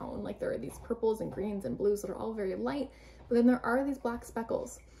similar in tone. Like there are these purples and greens and blues that are all very light, but then there are these black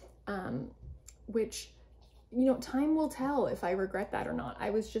speckles, which, you know, time will tell if I regret that or not. I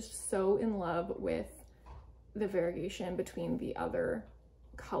was just so in love with the variegation between the other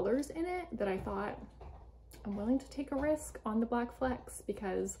colors in it that I thought I'm willing to take a risk on the black flecks,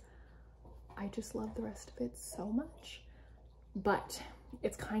 because I just love the rest of it so much. But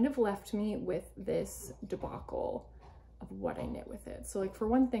it's kind of left me with this debacle of what I knit with it. So like, for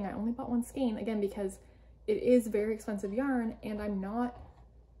one thing, I only bought one skein, again, because it is very expensive yarn, and I'm not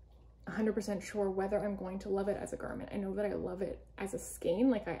 100% sure whether I'm going to love it as a garment. I know that I love it as a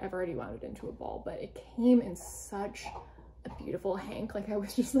skein. Like I've already wound it into a ball, but it came in such a beautiful hank. Like I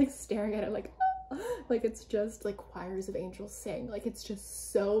was just like staring at it like, like it's just like choirs of angels sing. Like it's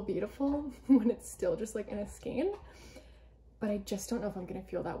just so beautiful when it's still just like in a skein. But I just don't know if I'm gonna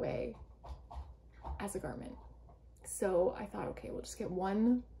feel that way as a garment. So I thought, okay, we'll just get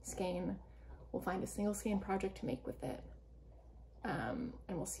one skein. We'll find a single skein project to make with it. And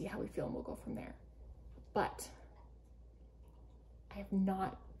we'll see how we feel, and we'll go from there. But I have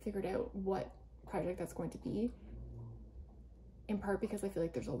not figured out what project that's going to be, in part because I feel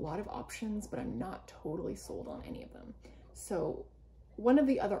like there's a lot of options, but I'm not totally sold on any of them. So one of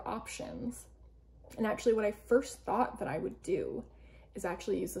the other options, and actually what I first thought that I would do, is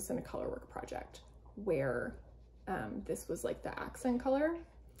actually use this in a colorwork project where this was like the accent color,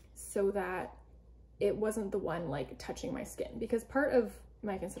 so that it wasn't the one like touching my skin. Because part of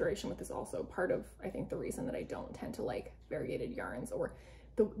my consideration with this, also part of, I think, the reason that I don't tend to like variegated yarns, or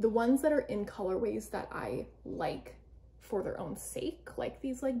the ones that are in colorways that I like for their own sake, like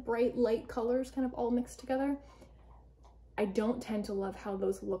these like bright light colors kind of all mixed together, I don't tend to love how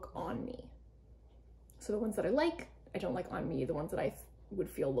those look on me. So the ones that I like, I don't like on me. The ones that I would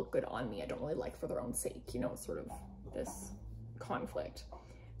feel look good on me, I don't really like for their own sake. You know, it's sort of this conflict.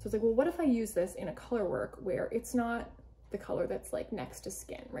 So it's like, well, what if I use this in a color work where it's not the color that's like next to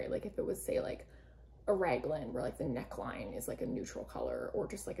skin, right? Like if it was, say, like a raglan where like the neckline is like a neutral color, or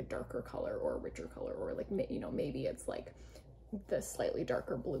just like a darker color or a richer color, or like, you know, maybe it's like the slightly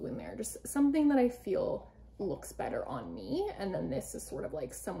darker blue in there, just something that I feel looks better on me. And then this is sort of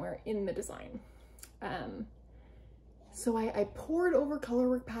like somewhere in the design. So I poured over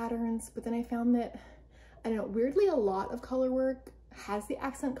colorwork patterns, but then I found that, I don't know, weirdly a lot of colorwork has the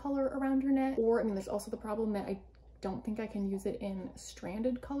accent color around your neck. Or, I mean, there's also the problem that I don't think I can use it in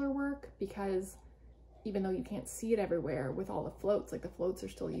stranded colorwork, because even though you can't see it everywhere with all the floats, like the floats are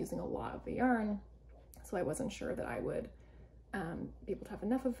still using a lot of the yarn. So I wasn't sure that I would be able to have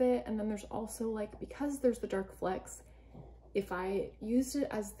enough of it. And then there's also like, because there's the dark flecks, if I used it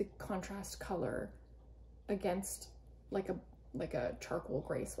as the contrast color against like a charcoal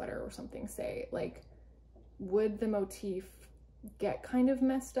gray sweater or something, say, like, would the motif get kind of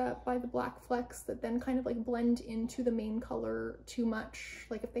messed up by the black flecks that then kind of like blend into the main color too much,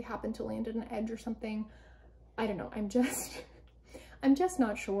 like if they happen to land at an edge or something? I don't know, I'm just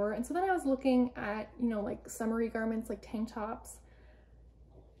not sure. And so then I was looking at, you know, like summery garments, like tank tops,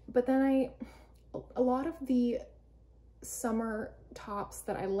 but then a lot of the summer tops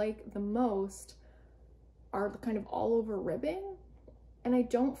that I like the most are kind of all over ribbing, and I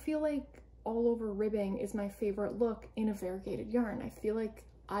don't feel like all over ribbing is my favorite look in a variegated yarn. I feel like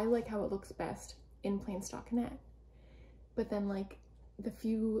I like how it looks best in plain stockinette. But then like the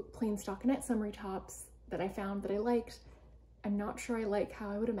few plain stockinette summery tops that I found that I liked, I'm not sure I like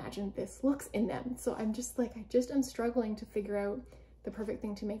how I would imagine this looks in them. So I'm just like, I'm struggling to figure out the perfect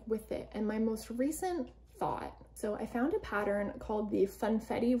thing to make with it. And my most recent thought, so I found a pattern called the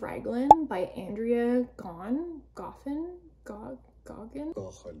Funfetti Raglan by Andrea Goggin.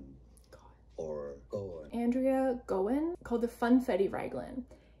 Andrea Gowen, called the Funfetti Raglan.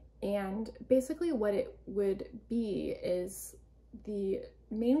 And basically what it would be is the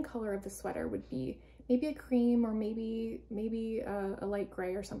main color of the sweater would be maybe a cream, or maybe a light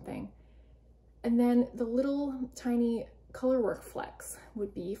gray or something. And then the little tiny colorwork flecks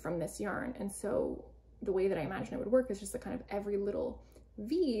would be from this yarn. And so the way that I imagine it would work is just that kind of every little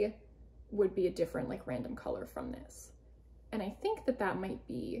V would be a different like random color from this. And I think that that might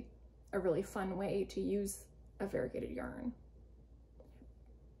be a really fun way to use a variegated yarn.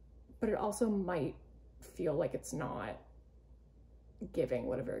 But it also might feel like it's not giving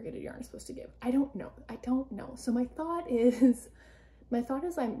what a variegated yarn is supposed to give. I don't know. So my thought is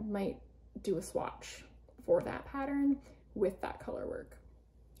I might do a swatch for that pattern with that color work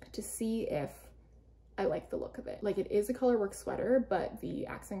to see if I like the look of it. Like, it is a color work sweater, but the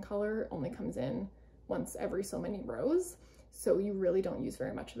accent color only comes in once every so many rows. So you really don't use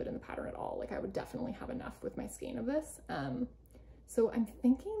very much of it in the pattern at all. Like, I would definitely have enough with my skein of this. So I'm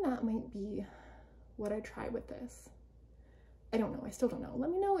thinking that might be what I try with this. I don't know, I still don't know.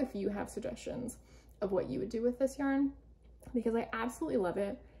 Let me know if you have suggestions of what you would do with this yarn, because I absolutely love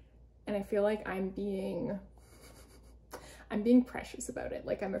it. And I feel like I'm being precious about it.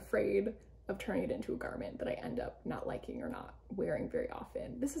 Like, I'm afraid of turning it into a garment that I end up not liking or not wearing very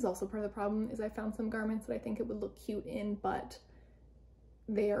often. This is also part of the problem, is I found some garments that I think it would look cute in, but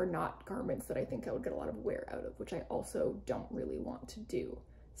they are not garments that I think I would get a lot of wear out of, which I also don't really want to do.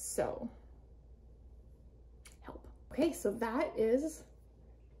 So, help. Okay, so that is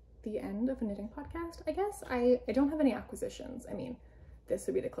the end of a knitting podcast, I guess. I don't have any acquisitions. I mean, this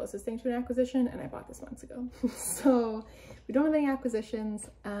would be the closest thing to an acquisition, and I bought this months ago. So we don't have any acquisitions.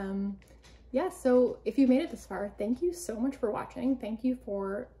 Yeah, so if you made it this far, thank you so much for watching. Thank you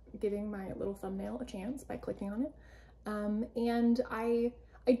for giving my little thumbnail a chance by clicking on it. And I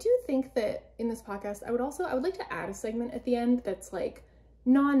do think that in this podcast, I would like to add a segment at the end that's like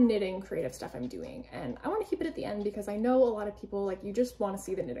non-knitting creative stuff I'm doing. And I want to keep it at the end because I know a lot of people, like, you just want to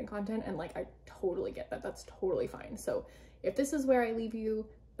see the knitting content, and like, I totally get that. That's totally fine. So if this is where I leave you,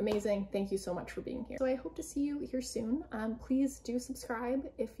 amazing. Thank you so much for being here. So I hope to see you here soon. Please do subscribe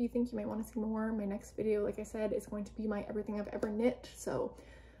if you think you might want to see more. My next video, like I said, is going to be my everything I've ever knit. So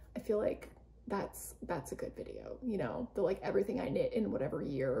I feel like that's a good video. You know, the like everything I knit in whatever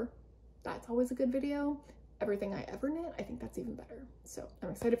year, that's always a good video. Everything I ever knit, I think that's even better. So I'm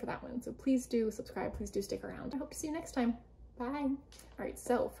excited for that one. So please do subscribe, please do stick around. I hope to see you next time. Bye. All right,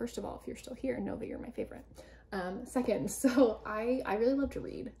 so first of all, if you're still here, know that you're my favorite. Second, so I really love to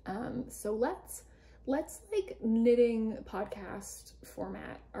read. So let's like knitting podcast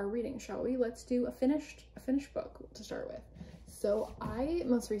format our reading, shall we? Let's do a finished book to start with. So I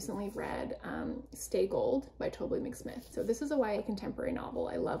most recently read Stay Gold by Tobey McSmith. So this is a YA contemporary novel.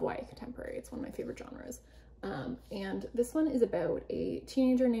 I love YA contemporary. It's one of my favorite genres. And this one is about a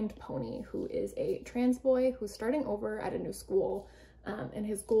teenager named Pony who is a trans boy who's starting over at a new school, and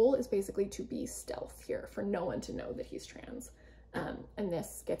his goal is basically to be stealth here for no one to know that he's trans. And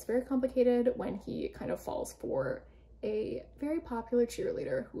this gets very complicated when he kind of falls for a very popular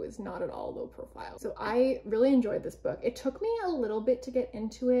cheerleader who is not at all low profile. So I really enjoyed this book. It took me a little bit to get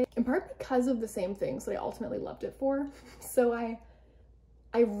into it, in part because of the same things that I ultimately loved it for. So I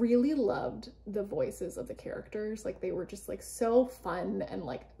really loved the voices of the characters. Like, they were just like so fun and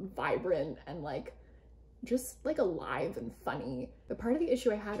like vibrant and like just like alive and funny. The part of the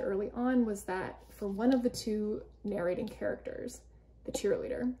issue I had early on was that for one of the two narrating characters, the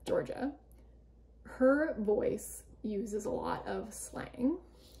cheerleader, Georgia, her voice uses a lot of slang,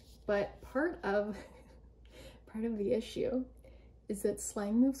 but part of the issue is that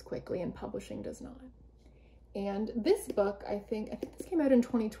slang moves quickly and publishing does not. And this book, I think this came out in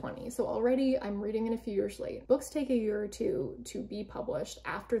 2020, so already I'm reading it a few years late. Books take a year or two to be published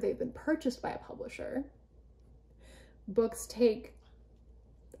after they've been purchased by a publisher. Books take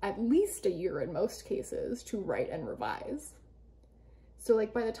at least a year in most cases to write and revise. So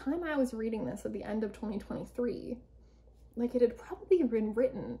like by the time I was reading this at the end of 2023, like it had probably been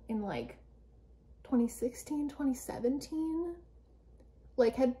written in like 2016, 2017.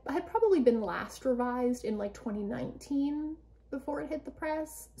 Like had probably been last revised in like 2019 before it hit the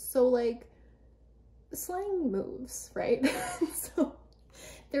press. So like slang moves, right? So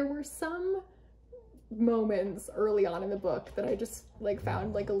there were some moments early on in the book that I just like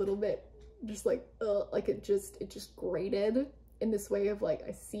found like a little bit just like like it just grated in this way of like,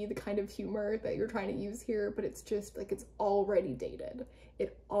 I see the kind of humor that you're trying to use here, but it's just like, it's already dated.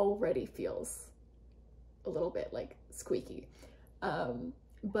 It already feels a little bit like squeaky.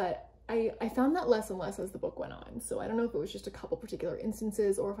 But I found that less and less as the book went on. So I don't know if it was just a couple particular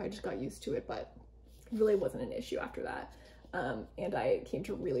instances or if I just got used to it, but it really wasn't an issue after that. And I came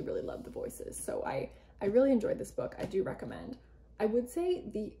to really, really love the voices. So I really enjoyed this book. I do recommend. I would say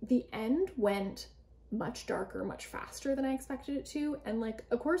the end went much darker, much faster than I expected it to. And like,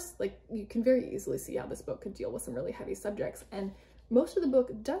 of course, like you can very easily see how this book could deal with some really heavy subjects. And most of the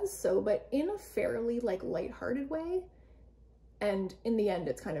book does so, but in a fairly like lighthearted way. And in the end,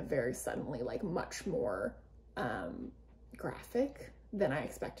 it's kind of very suddenly like much more graphic than I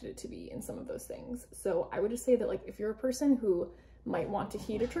expected it to be in some of those things. So I would just say that like, if you're a person who might want to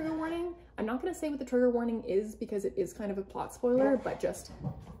heed a trigger warning, I'm not gonna say what the trigger warning is because it is kind of a plot spoiler, but just,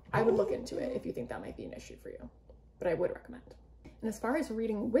 I would look into it if you think that might be an issue for you, but I would recommend. And as far as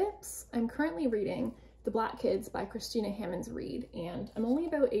reading whips, I'm currently reading The Black Kids by Christina Hammonds Reed, and I'm only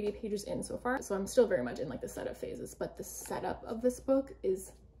about 80 pages in so far, so I'm still very much in like the setup phases, but the setup of this book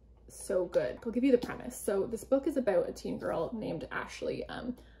is so good. I'll give you the premise. So this book is about a teen girl named Ashley.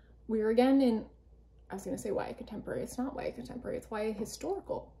 We're again in, I was gonna say YA contemporary, it's not YA contemporary, it's YA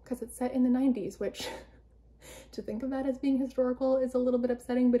historical, because it's set in the 90s, which to think of that as being historical is a little bit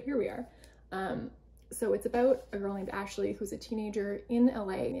upsetting, but here we are. So it's about a girl named Ashley who's a teenager in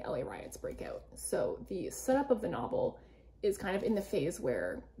LA and the LA riots break out. So the setup of the novel is kind of in the phase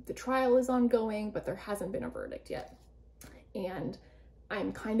where the trial is ongoing, but there hasn't been a verdict yet. And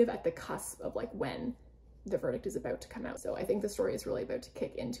I'm kind of at the cusp of like when the verdict is about to come out. So I think the story is really about to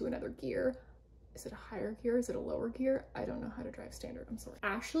kick into another gear. Is it a higher gear? Is it a lower gear? I don't know how to drive standard, I'm sorry.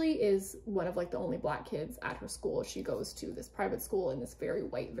 Ashley is one of like the only Black kids at her school. She goes to this private school in this very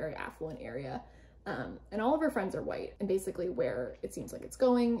white, very affluent area. And all of her friends are white. And basically where it seems like it's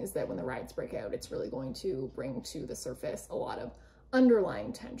going is that when the riots break out, it's really going to bring to the surface a lot of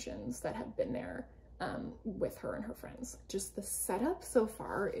underlying tensions that have been there with her and her friends. Just the setup so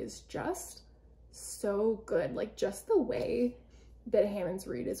far is just so good. Like just the way that Hammonds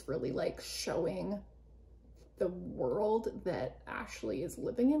Reed is really like showing the world that Ashley is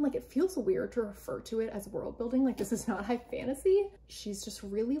living in. Like it feels weird to refer to it as world building. Like this is not high fantasy. She's just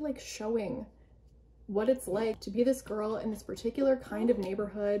really like showing what it's like to be this girl in this particular kind of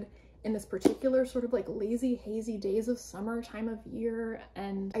neighborhood, in this particular sort of like lazy, hazy days of summer time of year.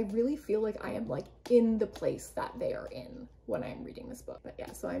 And I really feel like I am like in the place that they are in when I'm reading this book. But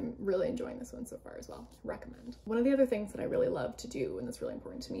yeah, so I'm really enjoying this one so far as well. Recommend. One of the other things that I really love to do, and that's really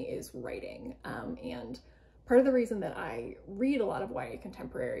important to me, is writing. And part of the reason that I read a lot of YA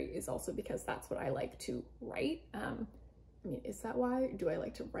contemporary is also because that's what I like to write. I mean, is that why? Do I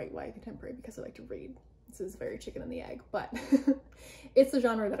like to write YA contemporary because I like to read? This is very chicken and the egg, but it's the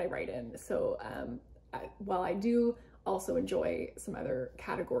genre that I write in. So while I do also enjoy some other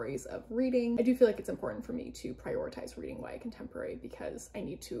categories of reading, I do feel like it's important for me to prioritize reading YA contemporary because I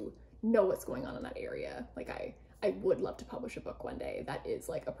need to know what's going on in that area. Like I would love to publish a book one day. That is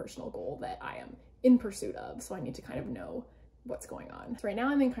like a personal goal that I am in pursuit of. So I need to kind of know what's going on. So right now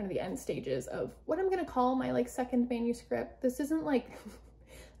I'm in kind of the end stages of what I'm gonna call my like second manuscript. This isn't like,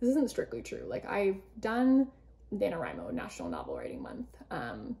 this isn't strictly true. Like I've done NaNoWriMo, National Novel Writing Month,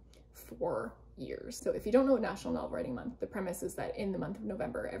 for years. So if you don't know what National Novel Writing Month, the premise is that in the month of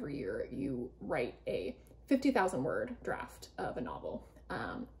November every year you write a 50,000 word draft of a novel.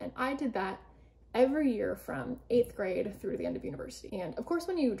 And I did that every year from 8th grade through to the end of university. And of course,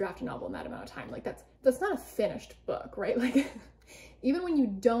 when you draft a novel in that amount of time, like that's not a finished book, right? Like even when you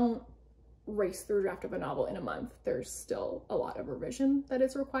don't race through a draft of a novel in a month, there's still a lot of revision that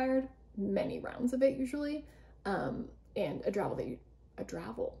is required, many rounds of it usually. And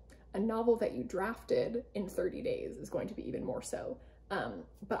a novel that you drafted in 30 days is going to be even more so.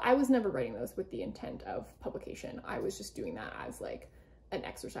 But I was never writing those with the intent of publication. I was just doing that as like an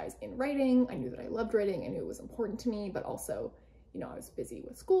exercise in writing. I knew that I loved writing. I knew it was important to me, but also, you know, I was busy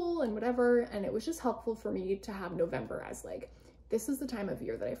with school and whatever. And it was just helpful for me to have November as like, this is the time of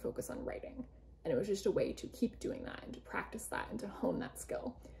year that I focus on writing. And it was just a way to keep doing that and to practice that and to hone that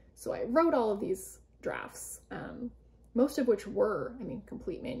skill. So I wrote all of these drafts, most of which were, I mean,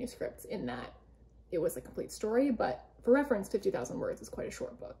 complete manuscripts in that it was a complete story, but for reference, 50,000 words is quite a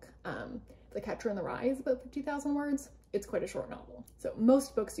short book. The Catcher in the Rye is about 50,000 words. It's quite a short novel. So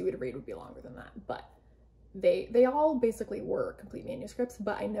most books you would read would be longer than that, but they all basically were complete manuscripts,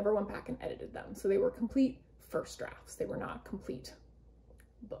 but I never went back and edited them. So they were complete first drafts. They were not complete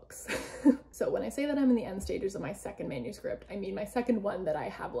books. So when I say that I'm in the end stages of my second manuscript, I mean my second one that I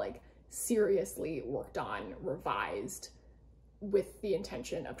have like seriously worked on, revised with the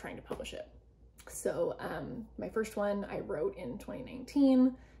intention of trying to publish it. So my first one I wrote in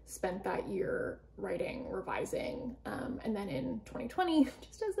 2019, spent that year writing, revising, and then in 2020,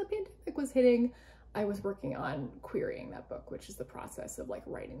 just as the pandemic was hitting, I was working on querying that book, which is the process of like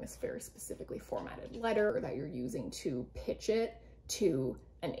writing this very specifically formatted letter that you're using to pitch it to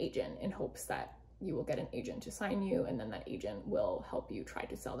an agent in hopes that you will get an agent to sign you, and then that agent will help you try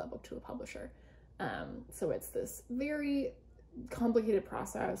to sell that book to a publisher. So it's this very complicated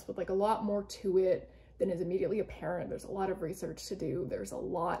process with like a lot more to it than is immediately apparent. There's a lot of research to do. There's a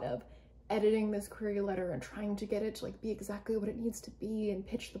lot of editing this query letter and trying to get it to like be exactly what it needs to be and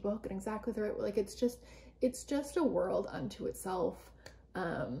pitch the book in exactly the right way. Like it's just a world unto itself.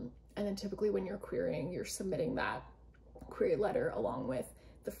 And then typically when you're querying, you're submitting that query letter along with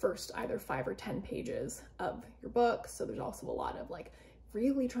the first either 5 or 10 pages of your book. So there's also a lot of like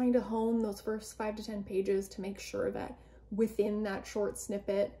really trying to hone those first 5 to 10 pages to make sure that within that short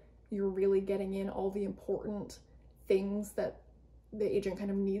snippet, you're really getting in all the important things that the agent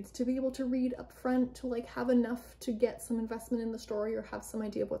kind of needs to be able to read up front to like have enough to get some investment in the story or have some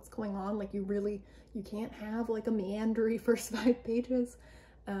idea of what's going on. Like you can't have like a meandery first 5 pages.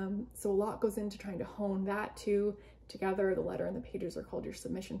 So a lot goes into trying to hone that too. Together, the letter and the pages are called your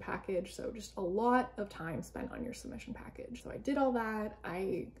submission package. So just a lot of time spent on your submission package. So I did all that.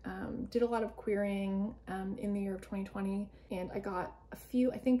 I did a lot of querying in the year of 2020, and I got a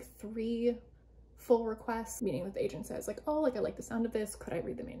few, I think 3 full requests, meaning that the agent says like, oh, like I like the sound of this, could I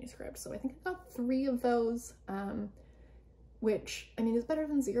read the manuscript? So I think I got 3 of those, which I mean is better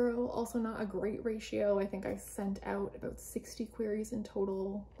than 0, also not a great ratio. I think I sent out about 60 queries in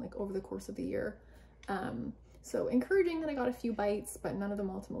total, like over the course of the year. So encouraging that I got a few bites, but none of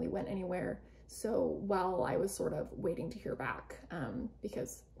them ultimately went anywhere. So while I was sort of waiting to hear back,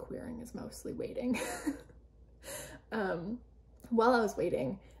 because querying is mostly waiting, while I was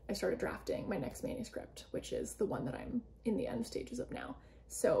waiting, I started drafting my next manuscript, which is the one that I'm in the end stages of now.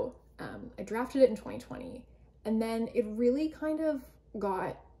 So I drafted it in 2020, and then it really kind of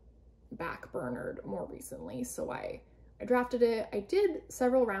got backburnered more recently. So I drafted it, I did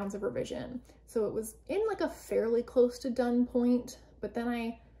several rounds of revision, so it was in like a fairly close to done point, but then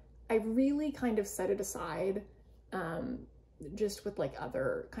I really kind of set it aside just with like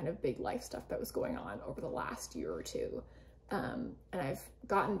other kind of big life stuff that was going on over the last year or two. And I've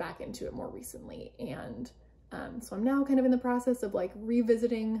gotten back into it more recently, and so I'm now kind of in the process of like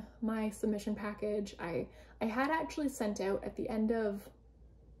revisiting my submission package. I had actually sent out at the end of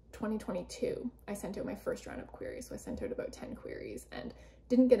 2022, I sent out my first round of queries. So I sent out about 10 queries and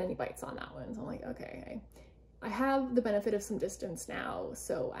didn't get any bites on that one. So I'm like, okay, I have the benefit of some distance now.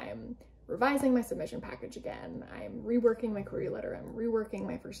 So I'm revising my submission package again. I'm reworking my query letter. I'm reworking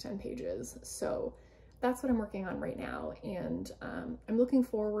my first 10 pages. So that's what I'm working on right now. And I'm looking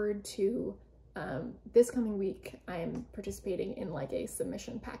forward to this coming week. I'm participating in like a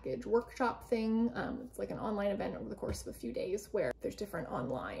submission package workshop thing. It's like an online event over the course of a few days where there's different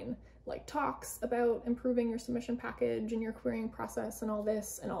online like talks about improving your submission package and your querying process and all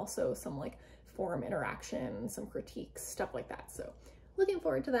this, and also some like forum interaction, some critiques, stuff like that. So looking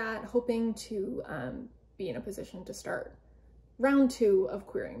forward to that, hoping to be in a position to start round 2 of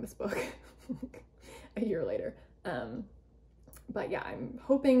querying this book a year later. But yeah, I'm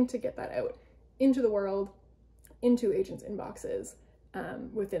hoping to get that out into the world, into agents' inboxes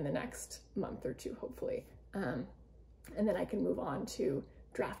within the next month or 2, hopefully. And then I can move on to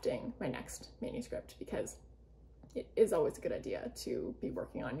drafting my next manuscript, because it is always a good idea to be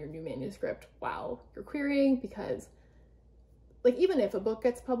working on your new manuscript while you're querying, because like even if a book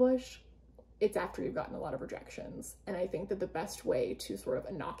gets published, it's after you've gotten a lot of rejections. And I think that the best way to sort of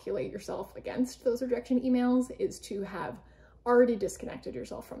inoculate yourself against those rejection emails is to have already disconnected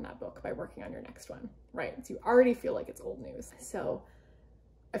yourself from that book by working on your next one, right? So you already feel like it's old news. So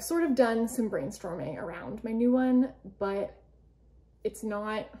I've sort of done some brainstorming around my new one, but it's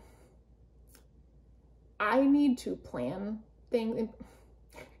not, I need to plan things.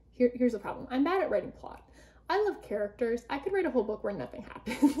 Here's the problem. I'm bad at writing plot. I love characters. I could write a whole book where nothing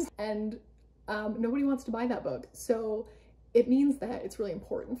happens and nobody wants to buy that book. So it means that it's really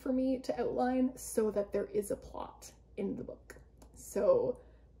important for me to outline so that there is a plot in the book. So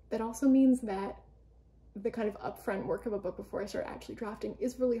that also means that the kind of upfront work of a book before I start actually drafting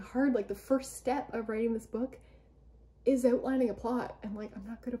is really hard. Like the first step of writing this book is outlining a plot. And like, I'm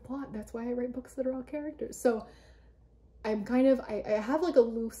not good at plot. That's why I write books that are all characters. So I'm kind of, I have like a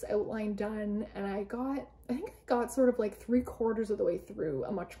loose outline done, and I think I got sort of like 3/4 of the way through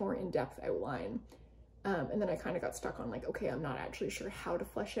a much more in-depth outline. And then I kind of got stuck on like, okay, I'm not actually sure how to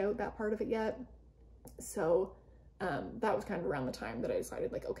flesh out that part of it yet. So that was kind of around the time that I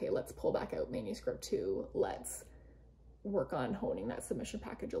decided like, okay, let's pull back out manuscript 2. Let's work on honing that submission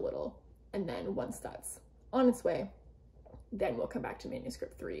package a little. And then once that's on its way, then we'll come back to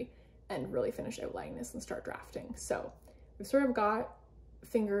manuscript 3 and really finish outlining this and start drafting. So we've sort of got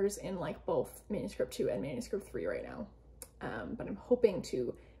fingers in like both manuscript 2 and manuscript 3 right now. But I'm hoping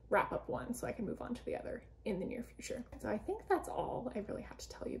to wrap up one so I can move on to the other in the near future. So I think that's all I really have to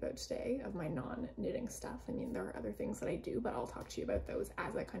tell you about today of my non-knitting stuff. I mean, there are other things that I do, but I'll talk to you about those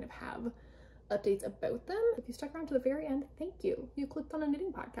as I kind of have updates about them. If you stuck around to the very end, thank you. You clicked on a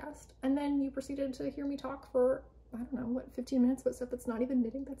knitting podcast and then you proceeded to hear me talk for, I don't know, what, 15 minutes about stuff that's not even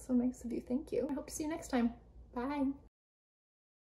knitting. That's so nice of you. Thank you. I hope to see you next time. Bye.